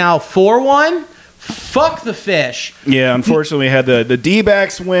is it now? 4-1? Fuck the fish. Yeah, unfortunately, we had the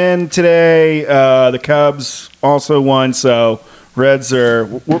D-backs win today. The Cubs also won, so Reds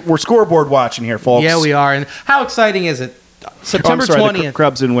we're scoreboard watching here, folks. Yeah, we are. And how exciting is it? September 20th. The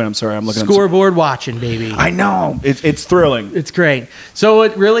Cubs didn't win. I'm sorry. I'm looking scoreboard watching, baby. I know. It's thrilling. It's great. So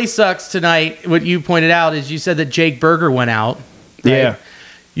what really sucks tonight, what you pointed out, is you said that Jake Berger went out. Right? Yeah.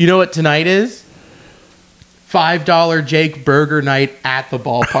 You know what tonight is? $5 Jake Berger night at the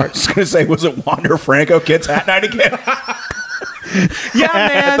ballpark. I was going to say, was it Wander Franco Kids Hat Night again? Yeah,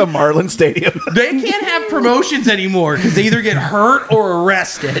 man. At the Marlin Stadium. They can't have promotions anymore because they either get hurt or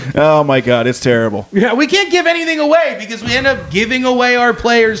arrested. Oh, my God. It's terrible. Yeah, we can't give anything away because we end up giving away our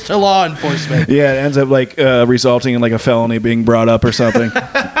players to law enforcement. Yeah, it ends up like resulting in like a felony being brought up or something.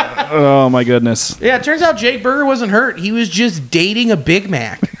 Oh, my goodness. Yeah, it turns out Jake Berger wasn't hurt. He was just dating a Big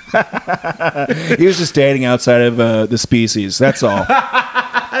Mac. He was just dating outside of the species. That's all.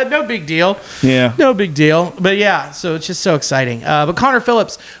 No big deal. Yeah. No big deal. But yeah, so it's just so exciting. But Connor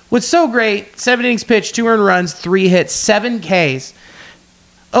Phillips was so great. 7 innings pitched, 2 earned runs, 3 hits, 7 Ks.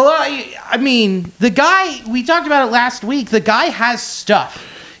 I mean, the guy, we talked about it last week, the guy has stuff.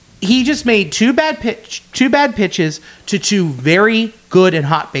 He just made 2 bad pitches to 2 very good and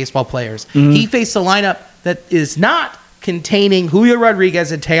hot baseball players. Mm-hmm. He faced a lineup that is not containing Julio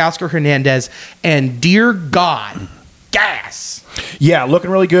Rodriguez and Teoscar Hernandez, and dear God, gas. Yeah, looking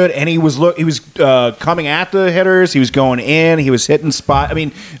really good, and he was coming at the hitters. He was going in. He was hitting spot. I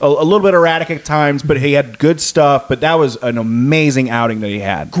mean, a little bit erratic at times, but he had good stuff. But that was an amazing outing that he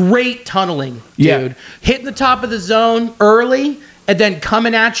had. Great tunneling, dude. Yeah. Hitting the top of the zone early, and then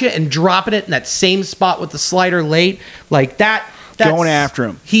coming at you and dropping it in that same spot with the slider late, like that. Going after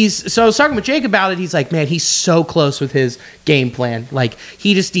him. So I was talking with Jake about it. He's like, man, he's so close with his game plan. Like,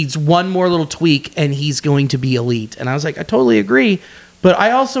 he just needs one more little tweak, and he's going to be elite. And I was like, I totally agree. But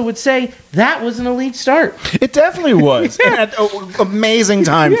I also would say that was an elite start. It definitely was. And amazing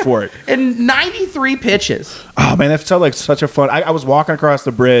time for it. And 93 pitches. Oh, man, that felt like such a fun. I was walking across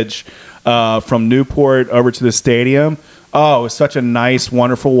the bridge from Newport over to the stadium. Oh, it was such a nice,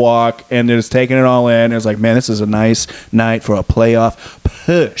 wonderful walk, and just taking it all in. It was like, man, this is a nice night for a playoff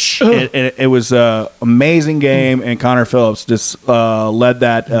push. It was an amazing game, and Connor Phillips just led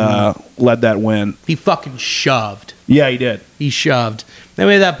that win. He fucking shoved. Yeah, he did. He shoved. Then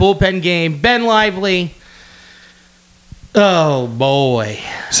we had that bullpen game. Ben Lively. Oh, boy.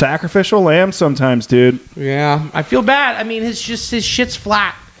 Sacrificial lamb sometimes, dude. Yeah, I feel bad. I mean, his shit's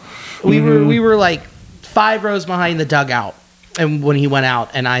flat. We were like 5 rows behind the dugout, and when he went out,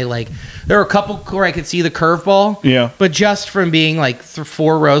 and there were a couple where I could see the curveball. Yeah. But just from being like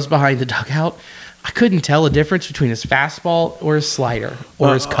 4 rows behind the dugout, I couldn't tell the difference between his fastball or his slider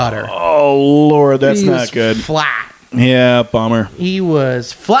or his cutter. Oh, Lord, that's not good. Flat. Yeah, bummer. He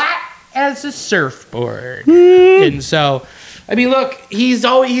was flat as a surfboard. And so, I mean, look, he's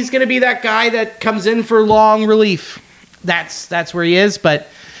going to be that guy that comes in for long relief. That's where he is, but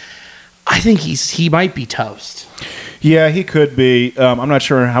I think he might be toast. Yeah, he could be. I'm not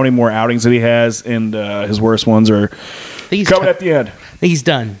sure how many more outings that he has, and his worst ones are coming at the end. I think he's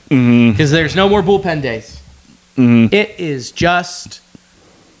done. Because there's no more bullpen days. Mm-hmm. It is just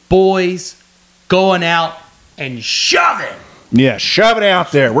boys going out and shoving. Yeah, shove it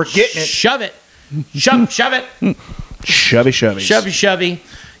out there. We're getting it. Shove it. Shove it. Shovey.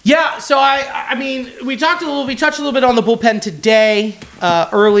 Yeah, so I mean, we touched a little bit on the bullpen today,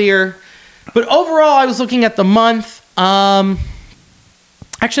 earlier. But overall, I was looking at the month.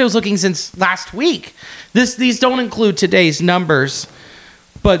 Actually, I was looking since last week. These don't include today's numbers,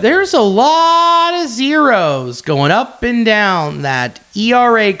 but there's a lot of zeros going up and down that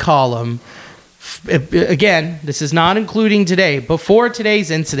ERA column. Again, this is not including today. Before today's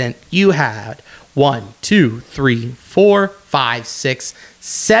incident, you had 1, 2, 3, 4, 5, 6,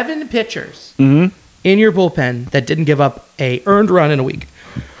 7 pitchers in your bullpen that didn't give up a earned run in a week.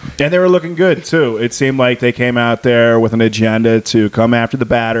 And they were looking good, too. It seemed like they came out there with an agenda to come after the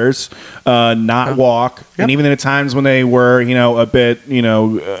batters, not walk. Yep. And even at times when they were, a bit,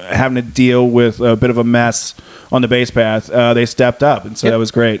 having to deal with a bit of a mess on the base path, they stepped up. And so that was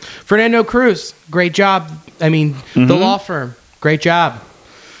great. Fernando Cruz, great job. I mean, the law firm, great job.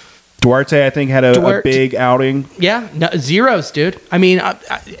 Duarte, I think, had a big outing. Yeah, no, zeros, dude. I mean,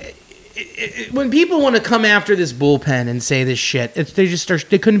 when people want to come after this bullpen and say this shit,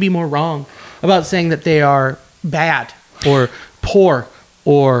 they couldn't be more wrong about saying that they are bad or poor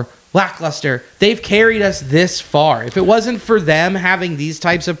or lackluster. They've carried us this far. If it wasn't for them having these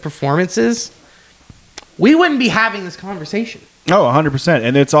types of performances, we wouldn't be having this conversation. Oh, 100%.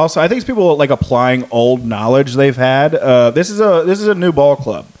 And it's also, I think it's people like applying old knowledge they've had. This is a new ball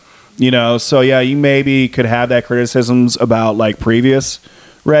club, so yeah, you maybe could have that criticisms about like previous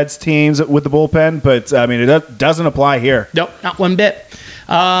Reds teams with the bullpen, but I mean, it doesn't apply here. Nope, not one bit.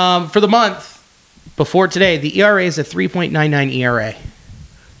 For the month before today, the ERA is a 3.99 ERA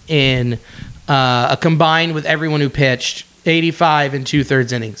in a combined with everyone who pitched 85 and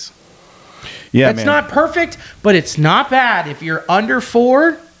 2/3 innings. Yeah, that's not perfect, but it's not bad. If you're under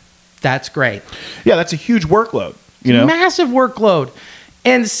 4, that's great. Yeah, that's a huge workload. Massive workload,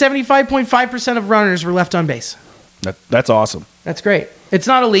 and 75.5% of runners were left on base. That's awesome. That's great. It's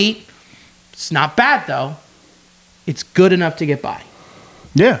not elite. It's not bad, though. It's good enough to get by.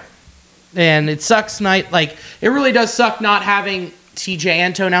 Yeah. And it sucks it really does suck not having TJ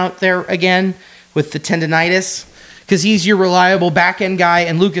Antone out there again with the tendonitis, because he's your reliable back-end guy,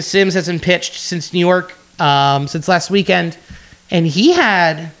 and Lucas Sims hasn't pitched since New York, since last weekend. And he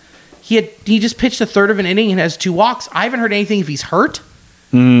just pitched a third of an inning and has 2 walks. I haven't heard anything if he's hurt.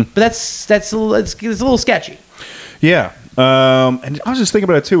 But that's a little sketchy. Yeah. And I was just thinking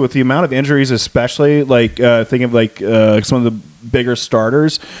about it too, with the amount of injuries, especially thinking of some of the bigger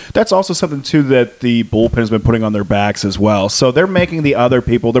starters. That's also something too that the bullpen has been putting on their backs as well. So they're making the other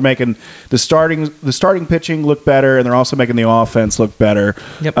people, they're making the starting pitching look better, and they're also making the offense look better.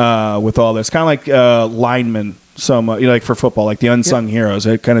 Yep. With all this, kind of like linemen. Some like for football, like the unsung heroes.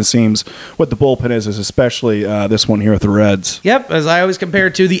 It kind of seems what the bullpen is especially this one here with the Reds. Yep, as I always compare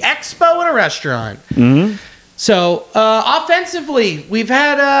it to the expo in a restaurant. Mm-hmm. So offensively, we've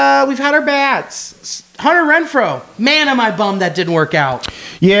had our bats. Hunter Renfroe, man, am I bummed that didn't work out.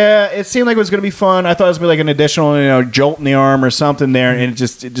 Yeah, it seemed like it was going to be fun. I thought it was going to be like an additional, jolt in the arm or something there, and it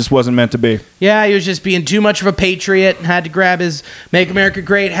just wasn't meant to be. Yeah, he was just being too much of a patriot and had to grab his "Make America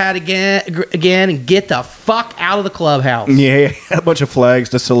Great" hat again and get the fuck out of the clubhouse. Yeah, he had a bunch of flags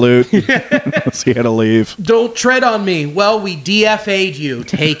to salute. So he had to leave. Don't tread on me. Well, we DFA'd you.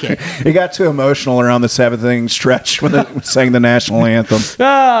 Take it. It got too emotional around the 7th inning stretch when they sang the national anthem.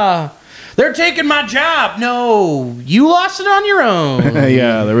 They're taking my job. No, you lost it on your own.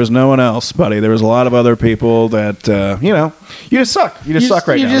 Yeah, there was no one else, buddy. There was a lot of other people that, you just suck. You just suck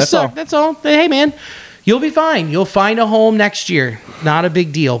right now. You just suck. That's all. Hey, man, you'll be fine. You'll find a home next year. Not a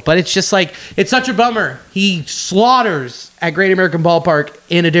big deal. But it's just like, it's such a bummer. He slaughters at Great American Ballpark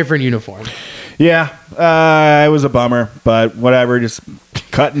in a different uniform. Yeah, it was a bummer, but whatever. Just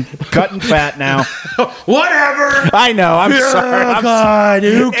cutting fat now. Whatever. I know. I'm sorry. God,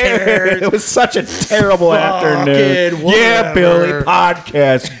 who cares? It was such a terrible afternoon. Whatever. Yeah, Billy,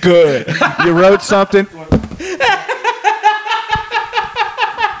 podcast, good. You wrote something.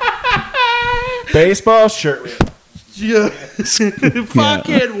 Baseball shirt. Just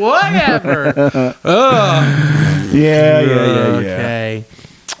fucking whatever. Yeah. Okay.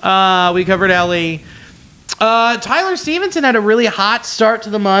 We covered Ellie. Tyler Stevenson had a really hot start to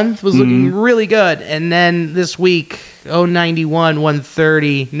the month, was looking really good. And then this week, 091,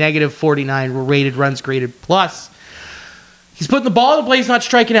 130, negative 49 were rated runs created plus. He's putting the ball in the play, he's not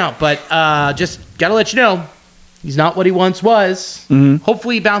striking out. But just got to let you know, he's not what he once was.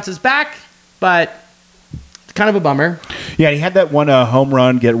 Hopefully he bounces back, but it's kind of a bummer. Yeah, he had that one home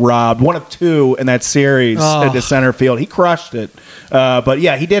run get robbed, 1 of 2 in that series into center field. He crushed it. But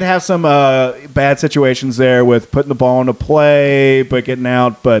yeah, he did have some bad situations there with putting the ball into play, but getting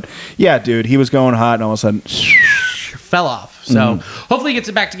out. But yeah, dude, he was going hot, and all of a sudden fell off. So hopefully he gets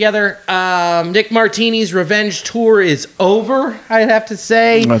it back together. Nick Martini's revenge tour is over, I'd have to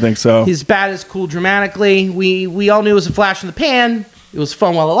say. I think so. His bat has cooled dramatically. We all knew it was a flash in the pan, It was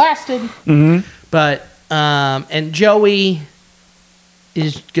fun while it lasted. Mm-hmm. But and Joey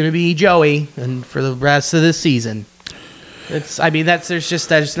is going to be Joey, and for the rest of the season. There's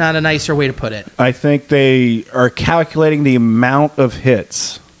not a nicer way to put it. I think they are calculating the amount of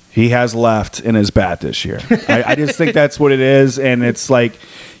hits he has left in his bat this year. I just think that's what it is, and it's like,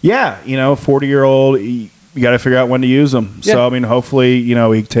 40-year-old, you got to figure out when to use them. Yeah. So, I mean, hopefully,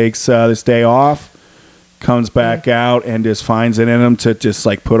 he takes this day off, comes back out, and just finds it in him to just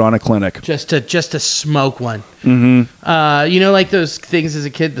like put on a clinic. Just to smoke one. Mm-hmm. Like those things as a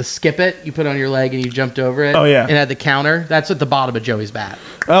kid, the skip it, you put on your leg and you jumped over it. Oh, yeah. And had the counter. That's at the bottom of Joey's bat.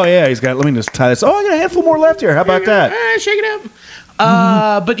 Oh, yeah. Let me just tie this. Oh, I got a handful more left here. How about that? Shake it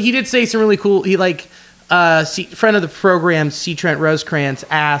up. But he did say some really cool, he friend of the program, C. Trent Rosecrans,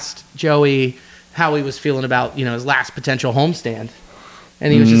 asked Joey how he was feeling about, his last potential homestand.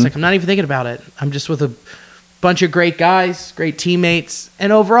 And he was just like, I'm not even thinking about it. I'm just with a bunch of great guys, great teammates.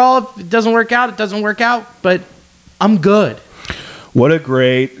 And overall, if it doesn't work out, it doesn't work out. But I'm good. What a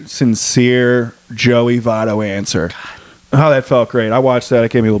great, sincere Joey Votto answer. God. Oh, that felt great. I watched that.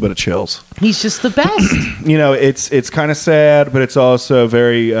 It gave me a little bit of chills. He's just the best. It's kind of sad, but it's also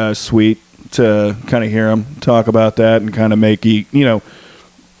very sweet to kind of hear him talk about that and kind of make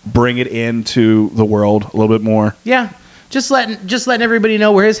bring it into the world a little bit more. Yeah. Just letting everybody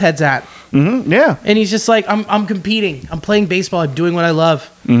know where his head's at. Mm-hmm, yeah. And he's just like, I'm competing. I'm playing baseball. I'm doing what I love.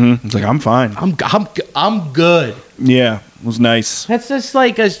 Mm-hmm. He's like, I'm fine. I'm good. Yeah, it was nice. That's just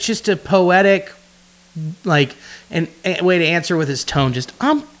like just a poetic, like, and way to answer with his tone. Just,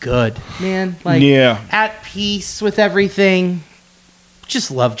 I'm good, man. Like, yeah. At peace with everything.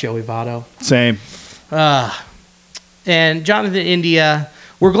 Just love Joey Votto. Same. And Jonathan India,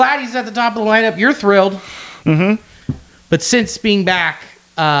 we're glad he's at the top of the lineup. You're thrilled. Mm-hmm. But since being back,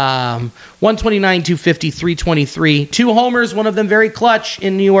 129, 250, 323, 2 homers, one of them very clutch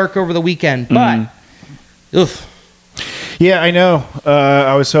in New York over the weekend. But, oof. Yeah, I know.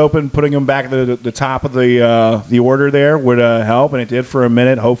 I was hoping putting him back at the top of the order there would help, and it did for a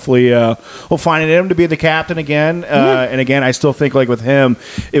minute. Hopefully, we'll find it in him to be the captain again. And again, I still think like with him,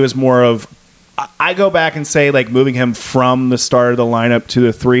 it was more of. I go back and say, like, moving him from the start of the lineup to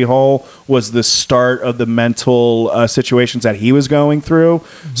the 3-hole was the start of the mental situations that he was going through.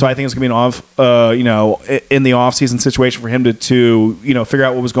 Mm-hmm. So I think it's going to be an in the offseason situation for him to figure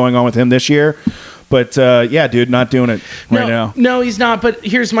out what was going on with him this year. But, yeah, dude, not doing it right now. No, he's not. But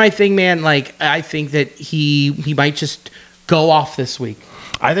here's my thing, man. Like, I think that he might just go off this week.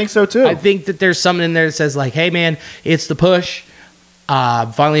 I think so, too. I think that there's something in there that says, like, hey, man, it's the push.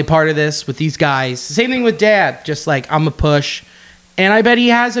 Finally a part of this with these guys. Same thing with Dad. Just like, I'm a push. And I bet he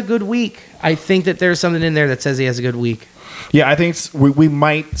has a good week. I think that there's something in there that says he has a good week. Yeah, I think we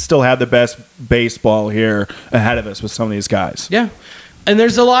might still have the best baseball here ahead of us with some of these guys. Yeah. And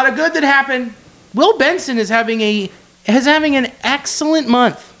there's a lot of good that happened. Will Benson is having an excellent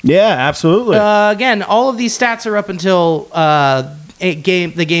month. Yeah, absolutely. Again, all of these stats are up until the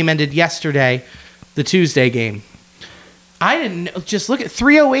game ended yesterday, the Tuesday game. I didn't know. Just look at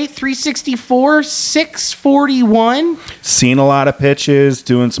 308, 364, 641. Seen a lot of pitches,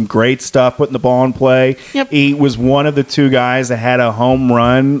 doing some great stuff, putting the ball in play. Yep. He was one of the 2 guys that had a home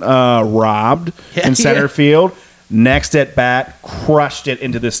run robbed in center field. Next at bat, crushed it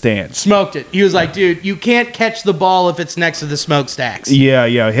into the stands. Smoked it. He was like, dude, you can't catch the ball if it's next to the smokestacks.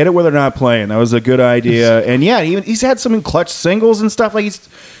 Yeah. Hit it where they're not playing. That was a good idea. And yeah, he's had some clutch singles and stuff. Like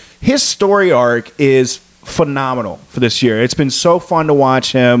his story arc is phenomenal for this year. It's been so fun to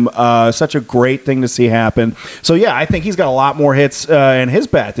watch him. Such a great thing to see happen. So yeah, I think he's got a lot more hits in his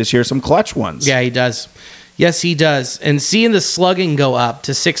bat this year. Some clutch ones. Yeah, he does. Yes, he does. And seeing the slugging go up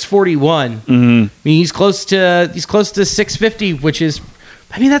to 641. Mm-hmm. I mean, he's close to 650, which is,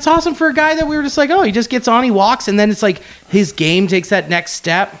 I mean, that's awesome for a guy that we were just like, oh, he just gets on, he walks, and then it's like his game takes that next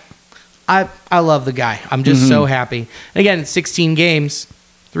step. I love the guy. I'm just so happy. And again, 16 games,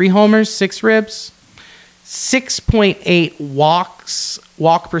 3 homers, 6 ribs. 6.8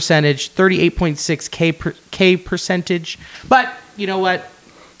 walk percentage, 38.6 K percentage. But you know what?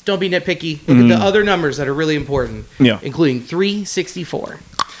 Don't be nitpicky. Look at the other numbers that are really important, including 364.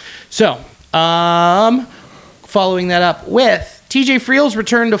 So, following that up with TJ Friel's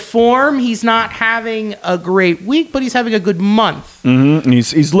return to form. He's not having a great week, but he's having a good month. Mm-hmm. And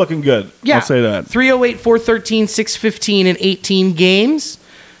he's looking good. Yeah. I'll say that. 308, 413, 615 in 18 games.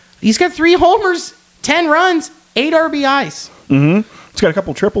 He's got 3 homers. 10 runs, 8 RBIs. Mm-hmm. He's got a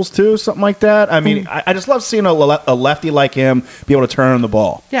couple triples, too, something like that. I mean, I just love seeing a lefty like him be able to turn on the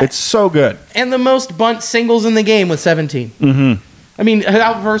ball. Yeah. It's so good. And the most bunt singles in the game with 17. Mm-hmm. I mean,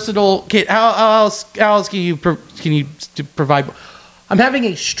 how versatile, how else can you provide? I'm having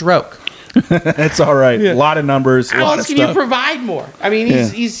a stroke. It's all right. A lot of numbers. How else can you provide more? I mean,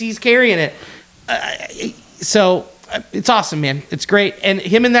 he's carrying it. So it's awesome, man. It's great. And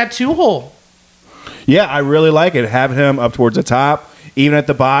him in that 2-hole. Yeah, I really like it. Having him up towards the top, even at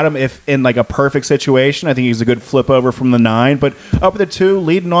the bottom, if in like a perfect situation, I think he's a good flip over from the 9. But up at the 2,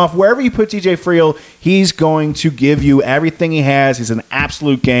 leading off, wherever you put TJ Friel, he's going to give you everything he has. He's an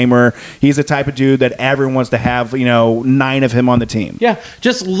absolute gamer. He's the type of dude that everyone wants to have, 9 of him on the team. Yeah,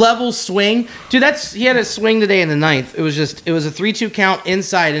 just level swing. Dude, he had a swing today in the 9th. It was a 3-2 count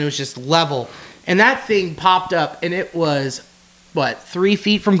inside, and it was just level. And that thing popped up, and it was 3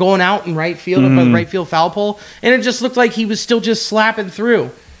 feet from going out in right field, up by the right field foul pole, and it just looked like he was still just slapping through.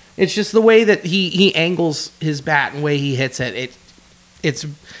 It's just the way that he angles his bat and the way he hits it. It's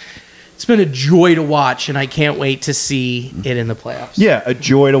been a joy to watch, and I can't wait to see it in the playoffs. Yeah, a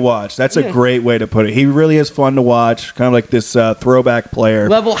joy to watch. That's a great way to put it. He really is fun to watch, kind of like this throwback player.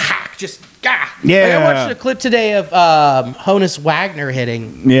 Level hack, just yeah. Like I watched a clip today of Honus Wagner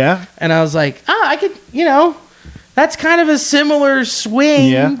hitting. Yeah, and I was like, I could, that's kind of a similar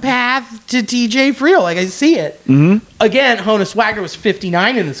swing path to TJ Friel. Like, I see it. Mm-hmm. Again, Honus Wagner was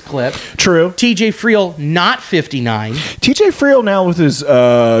 59 in this clip. True. TJ Friel, not 59. TJ Friel now with his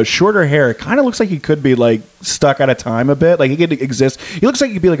shorter hair, it kind of looks like he could be, like, stuck out of time a bit. Like, he could exist. He looks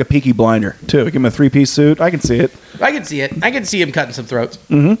like he could be, like, a Peaky Blinder, too. Give him a 3-piece suit. I can see it. I can see it. I can see him cutting some throats.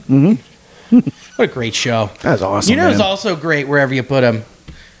 Mm-hmm. Mm-hmm. What a great show. That's awesome, It's also great wherever you put him.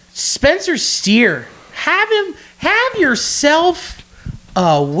 Spencer Steer. Have yourself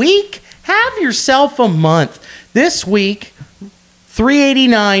a week. Have yourself a month. This week,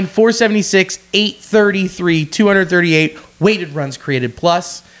 389, 476, 833, 238 weighted runs created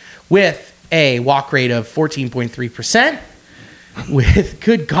plus with a walk rate of 14.3%. With,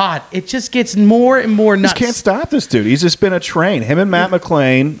 good God, it just gets more and more nuts. Just can't stop this dude. He's just been a train. Him and Matt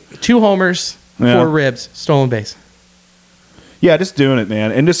McClain. 2 homers, 4 ribs, stolen base. Yeah, just doing it,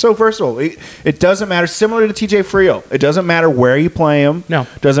 man. And just so versatile. It doesn't matter. Similar to TJ Friel. It doesn't matter where you play him. No.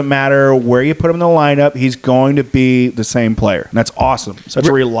 Doesn't matter where you put him in the lineup. He's going to be the same player. And that's awesome. Such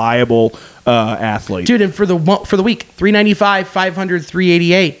a reliable athlete. Dude, and for the week, 395, 500,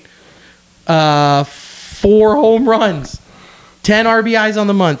 388. 4 home runs. 10 RBIs on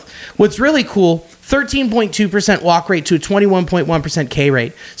the month. What's really cool, 13.2% walk rate to a 21.1% K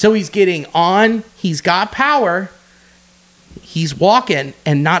rate. So he's getting on. He's got power. He's walking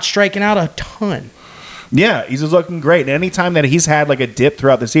and not striking out a ton. Yeah, he's just looking great. And anytime that he's had like a dip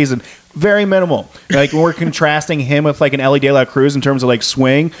throughout the season, very minimal. Like when we're contrasting him with like an Ellie De La Cruz in terms of like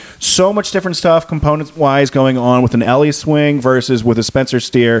swing, so much different stuff components-wise going on with an Ellie swing versus with a Spencer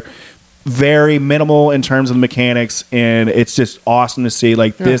Steer. Very minimal in terms of the mechanics, and it's just awesome to see.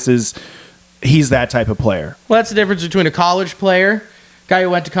 Like he's that type of player. Well, that's the difference between a college player, guy who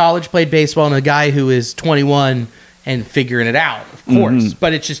went to college, played baseball, and a guy who is 21 and figuring it out, of course. Mm-hmm.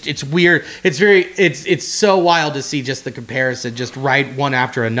 But it's weird. It's so wild to see just the comparison, just right one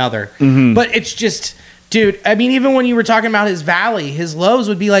after another. Mm-hmm. But it's just, dude, I mean, even when you were talking about his valley, his lows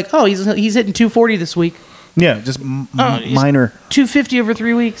would be like, oh, he's hitting 240 this week. Yeah, just minor. 250 over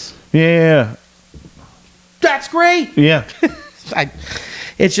 3 weeks. Yeah. That's great. Yeah.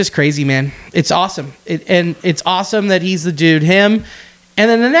 It's just crazy, man. It's awesome. And it's awesome that he's the dude, him. And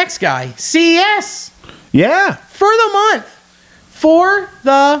then the next guy, CES. Yeah. For the month,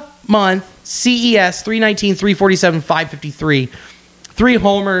 CES, 319, 347, 553. 3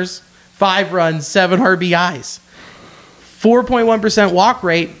 homers, 5 runs, 7 RBIs. 4.1% walk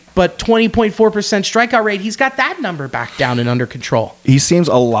rate, but 20.4% strikeout rate. He's got that number back down and under control. He seems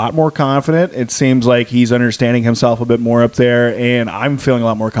a lot more confident. It seems like he's understanding himself a bit more up there, and I'm feeling a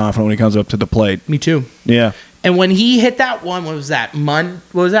lot more confident when he comes up to the plate. Me too. Yeah. And when he hit that one, what was that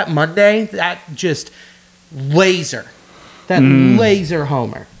Monday? That just laser. That laser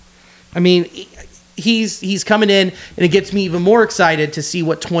homer. I mean, he's coming in, and it gets me even more excited to see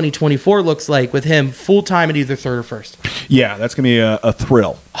what 2024 looks like with him full-time at either third or first. Yeah, that's going to be a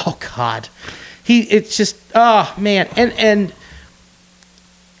thrill. Oh, God. It's just, oh, man. And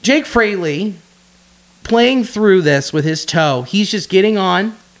Jake Fraley playing through this with his toe, he's just getting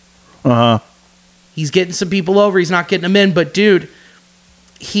on. Uh-huh. He's getting some people over. He's not getting them in. But, dude,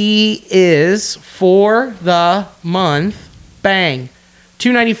 he is, for the month, bang,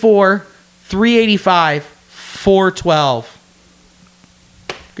 294, 385, 412.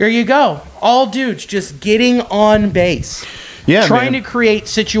 There you go. All dudes just getting on base. Yeah, trying to create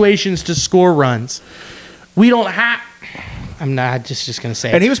situations to score runs. We don't have... I'm not just going to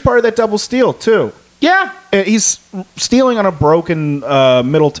say And he was part of that double steal, too. Yeah. He's stealing on a broken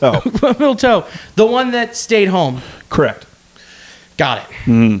middle toe. Middle toe. The one that stayed home. Correct. Got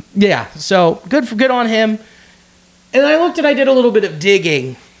it. Yeah, so good on him. And I did a little bit of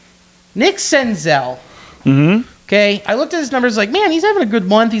digging. Nick Senzel. Okay, I looked at his numbers like, man, he's having a good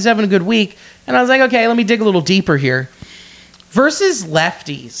month. He's having a good week. And I was like, okay, let me dig a little deeper here. Versus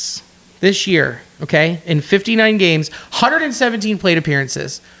lefties this year, okay, in 59 games, 117 plate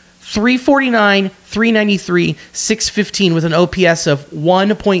appearances, 349, 393, 615 with an OPS of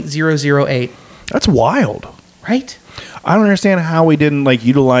 1.008. That's wild. Right? I don't understand how we didn't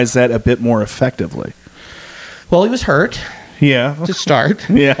utilize that a bit more effectively. Well, he was hurt. Yeah. To start.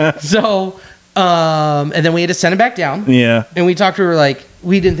 Yeah. So, and then we had to send him back down. Yeah. And we talked to her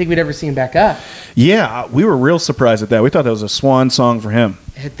we didn't think we'd ever see him back up. Yeah, we were real surprised at that. We thought that was a swan song for him.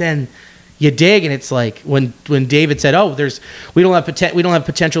 And then you dig, and it's like when David said, "Oh, we don't have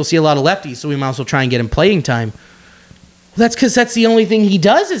potential to see a lot of lefties, so we might as well try and get him playing time." Well, that's because that's the only thing he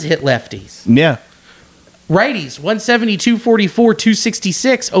does is hit lefties. Yeah. Righties, 170, 244,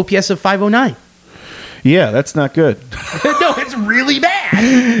 266, OPS of 509. Yeah, that's not good. No, it's really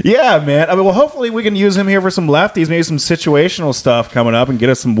bad. Yeah, man. I mean, well, hopefully we can use him here for some lefties, maybe some situational stuff coming up and get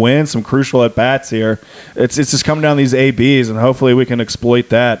us some wins, some crucial at-bats here. It's just coming down these ABs, and hopefully we can exploit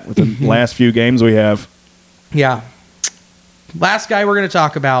that with the last few games we have. Yeah. Last guy we're going to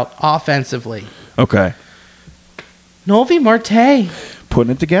talk about offensively. Okay. Novi Marte.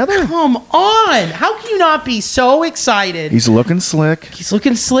 Putting it together. Come on. How can you not be so excited? He's looking slick. He's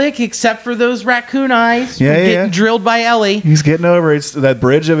looking slick, except for those raccoon eyes. Yeah, getting drilled by Ellie. He's getting over it. That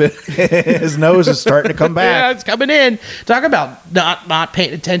bridge of it. His nose is starting to come back. Yeah, it's coming in. Talk about not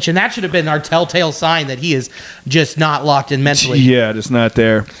paying attention. That should have been our telltale sign that he is just not locked in mentally. Yeah, just not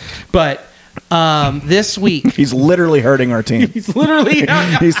there. But this week... He's literally hurting our team. He's literally...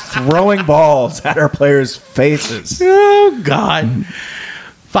 He's throwing balls at our players' faces. Oh, God.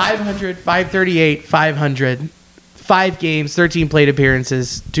 500, 538, 500. 5 games, 13 plate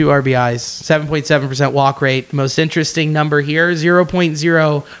appearances, 2 RBIs, 7.7% walk rate. Most interesting number here,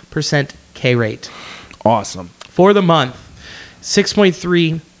 0.0% K rate. Awesome. For the month,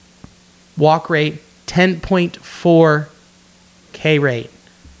 6.3 walk rate, 10.4 K rate.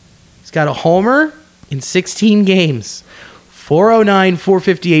 He's got a homer in 16 games. 409,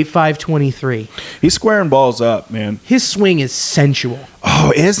 458, 523. He's squaring balls up, man. His swing is sensual.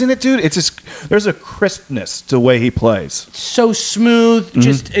 Oh, isn't it, dude? It's just there's a crispness to the way he plays. So smooth,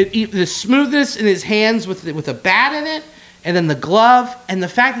 just the smoothness in his hands with a bat in it, and then the glove, and the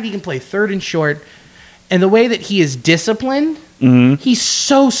fact that he can play third and short, and the way that he is disciplined. He's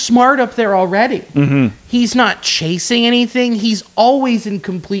so smart up there already. He's not chasing anything. He's always in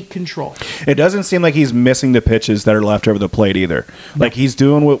complete control. It doesn't seem like he's missing the pitches that are left over the plate either. Like he's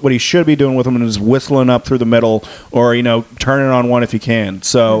doing what he should be doing with them and is whistling up through the middle or, turning on one if he can.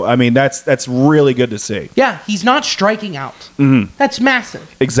 So, I mean, that's really good to see. Yeah, he's not striking out. That's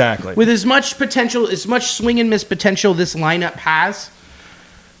massive. Exactly. With as much potential, as much swing and miss potential this lineup has,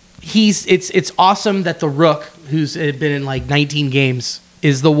 it's awesome that the Rook, who's been in 19 games,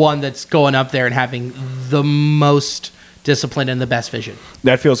 is the one that's going up there and having the most discipline and the best vision.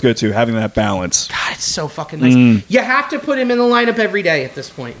 That feels good too, having that balance. God, it's so fucking nice. You have to put him in the lineup every day at this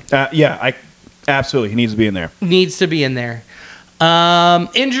point. Yeah, absolutely. He needs to be in there. Needs to be in there.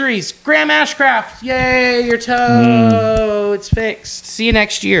 Injuries. Graham Ashcraft. Yay, your toe. It's fixed. See you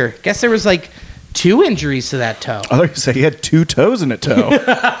next year. Guess there was 2 injuries to that toe. I thought you said he had 2 toes in a toe.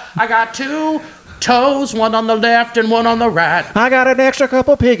 I got 2 toes, one on the left and one on the right. I got an extra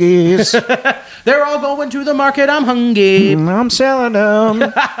couple piggies. They're all going to the market. I'm hungry. I'm selling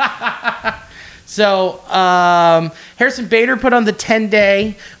them. So, Harrison Bader put on the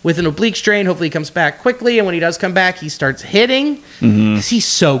 10-day with an oblique strain. Hopefully he comes back quickly, and when he does come back, he starts hitting. Because he's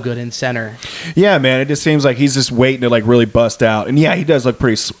so good in center. Yeah, man, it just seems like he's just waiting to really bust out. And yeah, he does look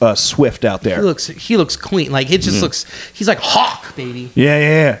pretty swift out there. He looks clean. It just looks, he's like Hawk, baby.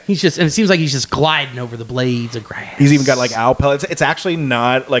 Yeah. And it seems like he's just gliding over the blades of grass. He's even got owl pellets. It's actually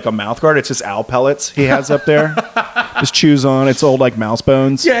not a mouth guard. It's just owl pellets he has up there. Just chews on. It's old mouse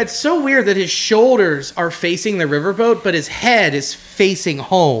bones. Yeah, it's so weird that his shoulders are facing the riverboat, but his head is facing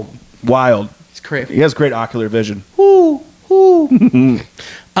home. Wild. It's crazy. He has great ocular vision. Woo.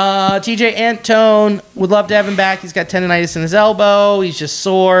 TJ Antone, would love to have him back. He's got tendonitis in his elbow. He's just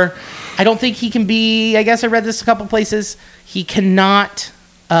sore. I don't think he can be, I guess I read this a couple places. He cannot,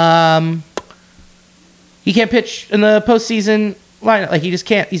 he can't pitch in the postseason lineup. He just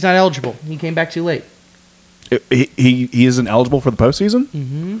can't. He's not eligible. He came back too late. He isn't eligible for the postseason?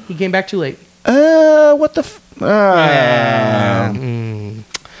 Mm-hmm. He came back too late. What the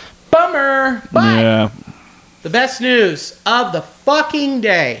Bummer. But yeah. The best news of the fucking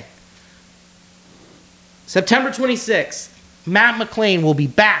day. September 26th. Matt McClain will be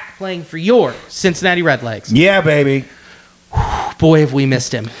back playing for your Cincinnati Redlegs. Yeah, baby. Boy, have we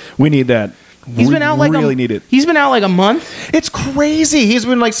missed him. We need that. He's been out like need it. He's been out like a month. It's crazy. He's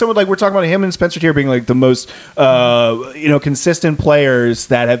been like someone like we're talking about him and Spencer Tier being like the most consistent players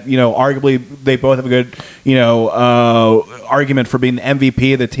that have arguably they both have a good argument for being the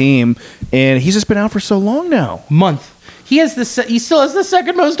MVP of the team, and he's just been out for so long now. Month. He still has the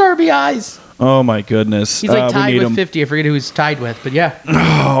second most RBIs. Oh my goodness. He's like tied with 50. I forget who he's tied with, but yeah.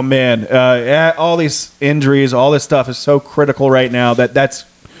 Oh man. All these injuries, all this stuff is so critical right now that's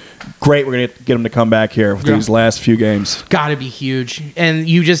great. We're going to get him to come back here for these last few games. Got to be huge. And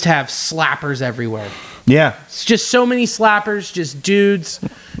you just have slappers everywhere. Yeah. It's just so many slappers, just dudes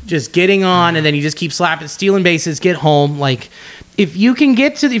just getting on, and then you just keep slapping, stealing bases, get home. Like, if you can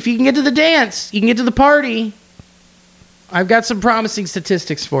get to the dance, you can get to the party. I've got some promising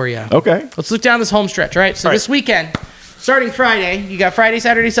statistics for you. Okay. Let's look down this home stretch, all right? So this weekend, starting Friday, you got Friday,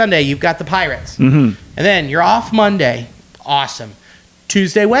 Saturday, Sunday, you've got the Pirates. Mm-hmm. And then you're off Monday. Awesome.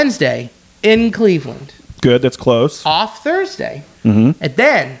 Tuesday, Wednesday in Cleveland. Good, that's close. Off Thursday. Mm-hmm. And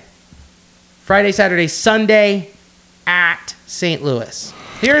then Friday, Saturday, Sunday at St. Louis.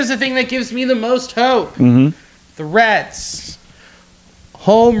 Here's the thing that gives me the most hope. Mm-hmm. The Reds,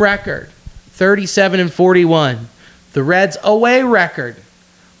 home record, 37-41. The Reds away record,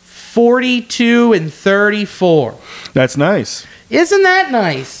 42-34. That's nice. Isn't that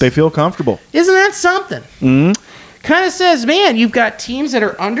nice? They feel comfortable. Isn't that something? Mm-hmm. Kind of says, man, you've got teams that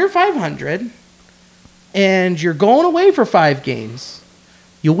are under 500, and you're going away for 5 games.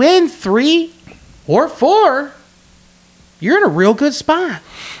 You win 3 or 4, you're in a real good spot.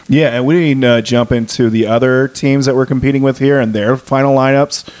 Yeah, and we didn't jump into the other teams that we're competing with here and their final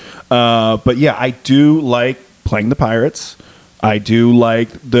lineups. But yeah, I do like playing the Pirates. I do like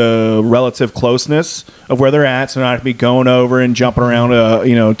the relative closeness of where they're at, so not to be going over and jumping around,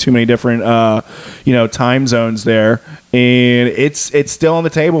 too many different, time zones there. And it's still on the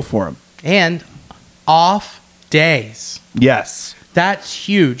table for them. And off days. Yes. That's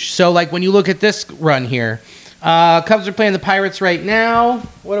huge. So, like, when you look at this run here, Cubs are playing the Pirates right now.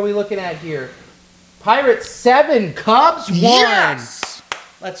 What are we looking at here? Pirates 7, Cubs 1. Yes!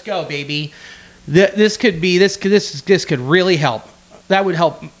 Let's go, baby. This could really help. That would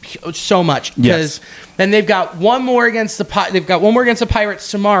help so much because then they've got one more against the Pirates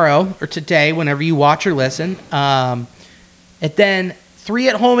tomorrow or today, whenever you watch or listen. And then 3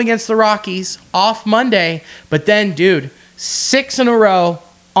 at home against the Rockies off Monday. But then, dude, 6 in a row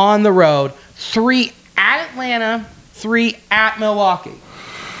on the road. 3 at Atlanta, 3 at Milwaukee.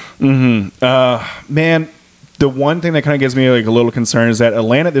 Mm-hmm. Man, the one thing that kind of gives me like a little concern is that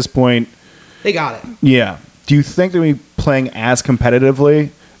Atlanta at this point. They got it. Yeah. Do you think they'll be playing as competitively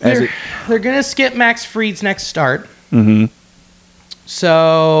as they're going to skip Max Fried's next start. Mm-hmm.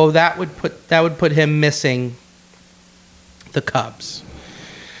 So that would put him missing the Cubs.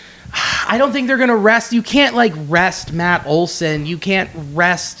 I don't think they're going to rest. You can't rest Matt Olson. You can't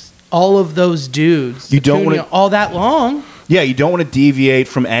rest all of those dudes. You don't want to all that long. Yeah, you don't want to deviate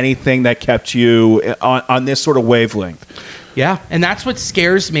from anything that kept you on this sort of wavelength. Yeah, and that's what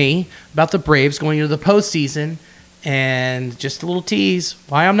scares me about the Braves going into the postseason. And just a little tease,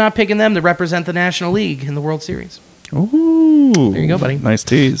 why I'm not picking them to represent the National League in the World Series. Ooh. There you go, buddy. Nice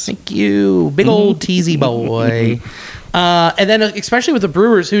tease. Thank you. Big old teasy boy. And then especially with the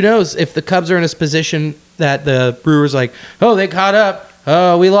Brewers, who knows if the Cubs are in this position that the Brewers like, oh, they caught up.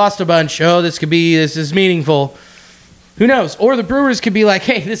 Oh, we lost a bunch. Oh, this is meaningful. Who knows? Or the Brewers could be like,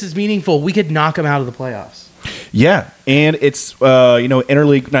 hey, this is meaningful. We could knock them out of the playoffs. Yeah, and it's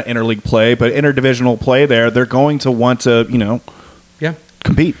interleague play, but interdivisional play there. They're going to want to,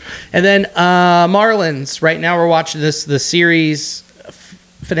 compete. And then Marlins. Right now we're watching the series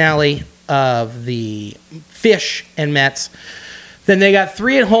finale of the Fish and Mets. Then they got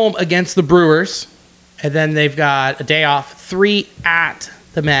 3 at home against the Brewers, and then they've got a day off. 3 at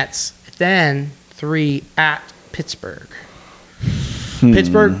the Mets, then 3 at Pittsburgh.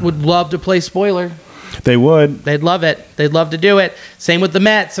 Pittsburgh would love to play spoiler. They would. They'd love it. They'd love to do it. Same with the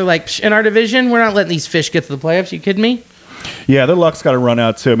Mets. They're like, in our division, we're not letting these fish get to the playoffs. You kidding me? Yeah, their luck's got to run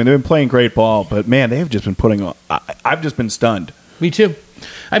out, too. I mean, they've been playing great ball, but, man, they've just been putting on. I've just been stunned. Me, too.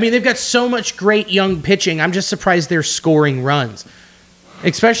 I mean, they've got so much great young pitching. I'm just surprised they're scoring runs.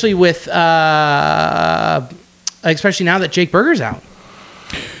 Especially with, especially now that Jake Berger's out.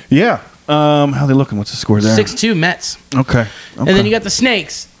 Yeah. How are they looking? What's the score there? 6-2 Mets. Okay. And then you got the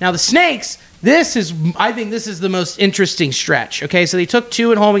Snakes. Now, the Snakes... I think this is the most interesting stretch. Okay, so they took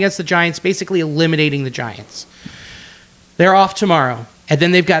 2 at home against the Giants, basically eliminating the Giants. They're off tomorrow. And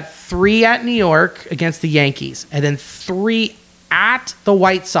then they've got 3 at New York against the Yankees. And then 3 at the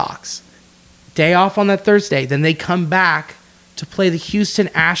White Sox. Day off on that Thursday. Then they come back to play the Houston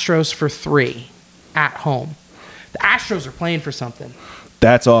Astros for 3 at home. The Astros are playing for something.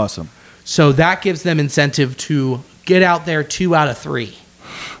 That's awesome. So that gives them incentive to get out there 2 out of 3.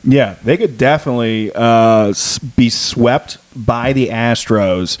 Yeah, they could definitely be swept by the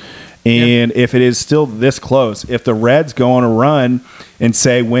Astros. And if it is still this close, if the Reds go on a run and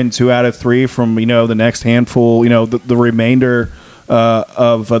say win 2 out of 3 from the next handful, the remainder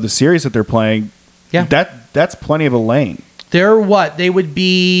of the series that they're playing, that's plenty of a lane. They're what? They would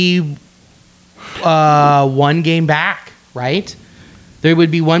be 1 game back, right? There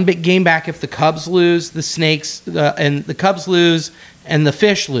would be 1 big game back if the Cubs lose, the Snakes and the Cubs lose, and the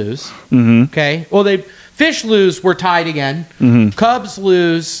Fish lose. Mm-hmm. Okay. Well, Fish lose. We're tied again. Mm-hmm. Cubs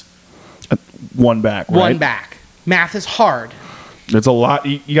lose. 1 back. Right? 1 back. Math is hard. It's a lot.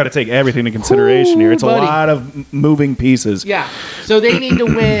 You got to take everything into consideration here. It's buddy. A lot of moving pieces. Yeah. So they need to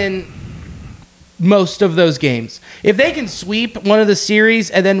win most of those games. If they can sweep one of the series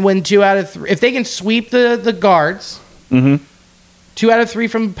and then win 2 out of 3, if they can sweep the Guards, 2 out of 3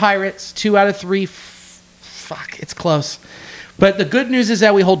 from Pirates, 2 out of 3. Fuck, it's close. But the good news is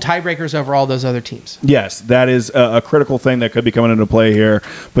that we hold tiebreakers over all those other teams. Yes, that is a critical thing that could be coming into play here.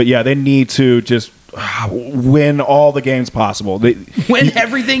 But yeah, they need to just win all the games possible. Win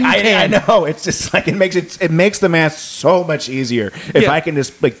everything you can. I know. It's just like it makes the math so much easier if I can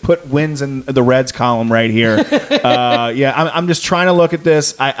just put wins in the Reds column right here. I'm just trying to look at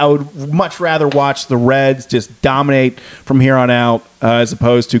this. I would much rather watch the Reds just dominate from here on out as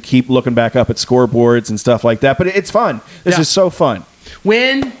opposed to keep looking back up at scoreboards and stuff like that. But it's fun. This is so fun.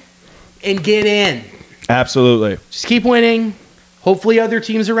 Win and get in. Absolutely. Just keep winning. Hopefully other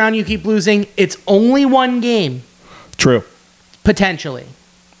teams around you keep losing. It's only 1 game. True. Potentially.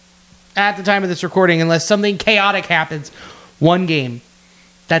 At the time of this recording, unless something chaotic happens, 1 game.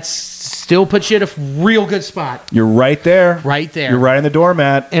 That still puts you at a real good spot. You're right there. Right there. You're right in the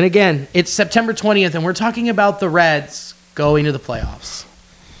doormat. And again, it's September 20th, and we're talking about the Reds going to the playoffs.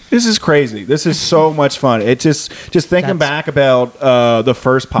 This is crazy. This is so much fun. It just thinking back about the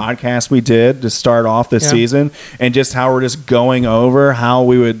first podcast we did to start off this season, and just how we're just going over how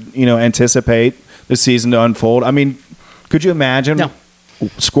we would anticipate the season to unfold. I mean, could you imagine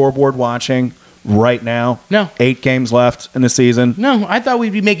scoreboard watching right now? No. 8 games left in the season. No, I thought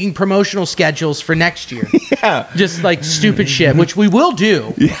we'd be making promotional schedules for next year. Yeah. Just like stupid shit, which we will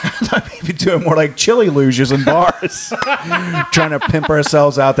do. Yeah, I thought we'd be doing more like chili luges in bars. Trying to pimp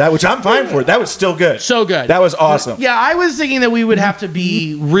ourselves out which I'm fine for. That was still good. So good. That was awesome. Yeah, I was thinking that we would have to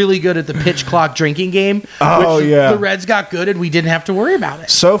be really good at the pitch clock drinking game. Oh, which yeah. The Reds got good and we didn't have to worry about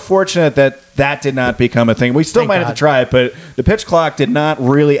it. So fortunate that did not become a thing. We still might have to try it, but the pitch clock did not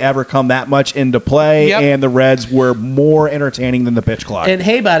really ever come that much into play, and the Reds were more entertaining than the pitch clock. And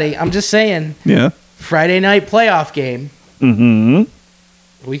hey, buddy, I'm just saying. Yeah. Friday night playoff game.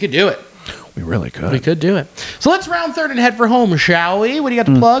 Mm-hmm. We could do it. We really could. We could do it. So let's round third and head for home, shall we? What do you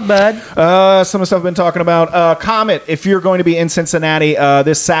got to plug, bud? Some of the stuff I've been talking about. Comet, if you're going to be in Cincinnati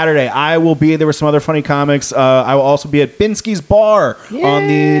this Saturday, I will be. There were some other funny comics. I will also be at Binsky's Bar on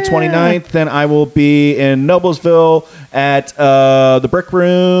the 29th. Then I will be in Noblesville at the Brick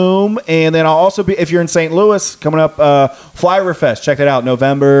Room. And then I'll also be, if you're in St. Louis, coming up, Flyer Fest. Check that out.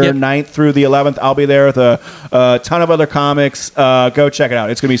 November 9th through the 11th. I'll be there with a ton of other comics. Go check it out.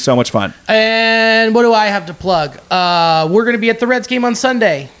 It's going to be so much fun. And what do I have to plug? We're going to be at the Reds game on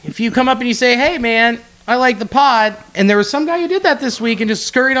Sunday. If you come up and you say, hey, man, I like the pod, and there was some guy who did that this week and just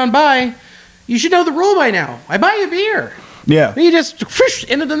scurried on by, you should know the rule by now. I buy you a beer. Yeah. And you just,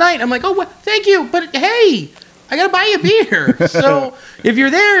 end of the night. I'm like, oh, thank you, but hey, I got to buy you a beer. So if you're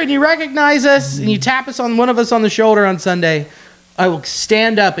there and you recognize us and you tap us on one of us on the shoulder on Sunday, I will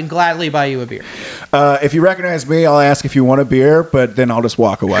stand up and gladly buy you a beer. If you recognize me, I'll ask if you want a beer, but then I'll just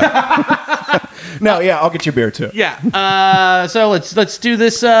walk away. No, yeah, I'll get you a beer too. Yeah. So let's do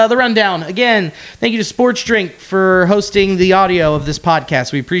this. The rundown again. Thank you to Sports Drink for hosting the audio of this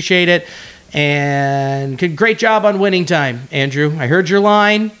podcast. We appreciate it, and great job on winning time, Andrew. I heard your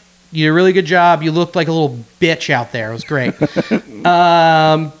line. You did a really good job. You looked like a little bitch out there. It was great.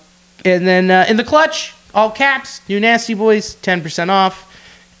 And then in the clutch, all caps, new Nasty Boys, 10% off.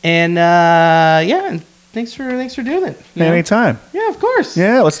 And and thanks for doing it. Anytime. Yeah, of course.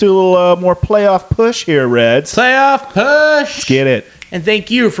 Yeah, let's do a little more playoff push here, Reds. Playoff push. Let's get it. And thank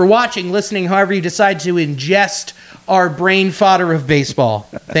you for watching, listening, however you decide to ingest our brain fodder of baseball.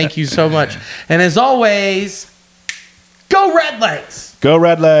 Thank you so much. And as always, go Red Legs. Go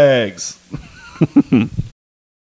Red Legs.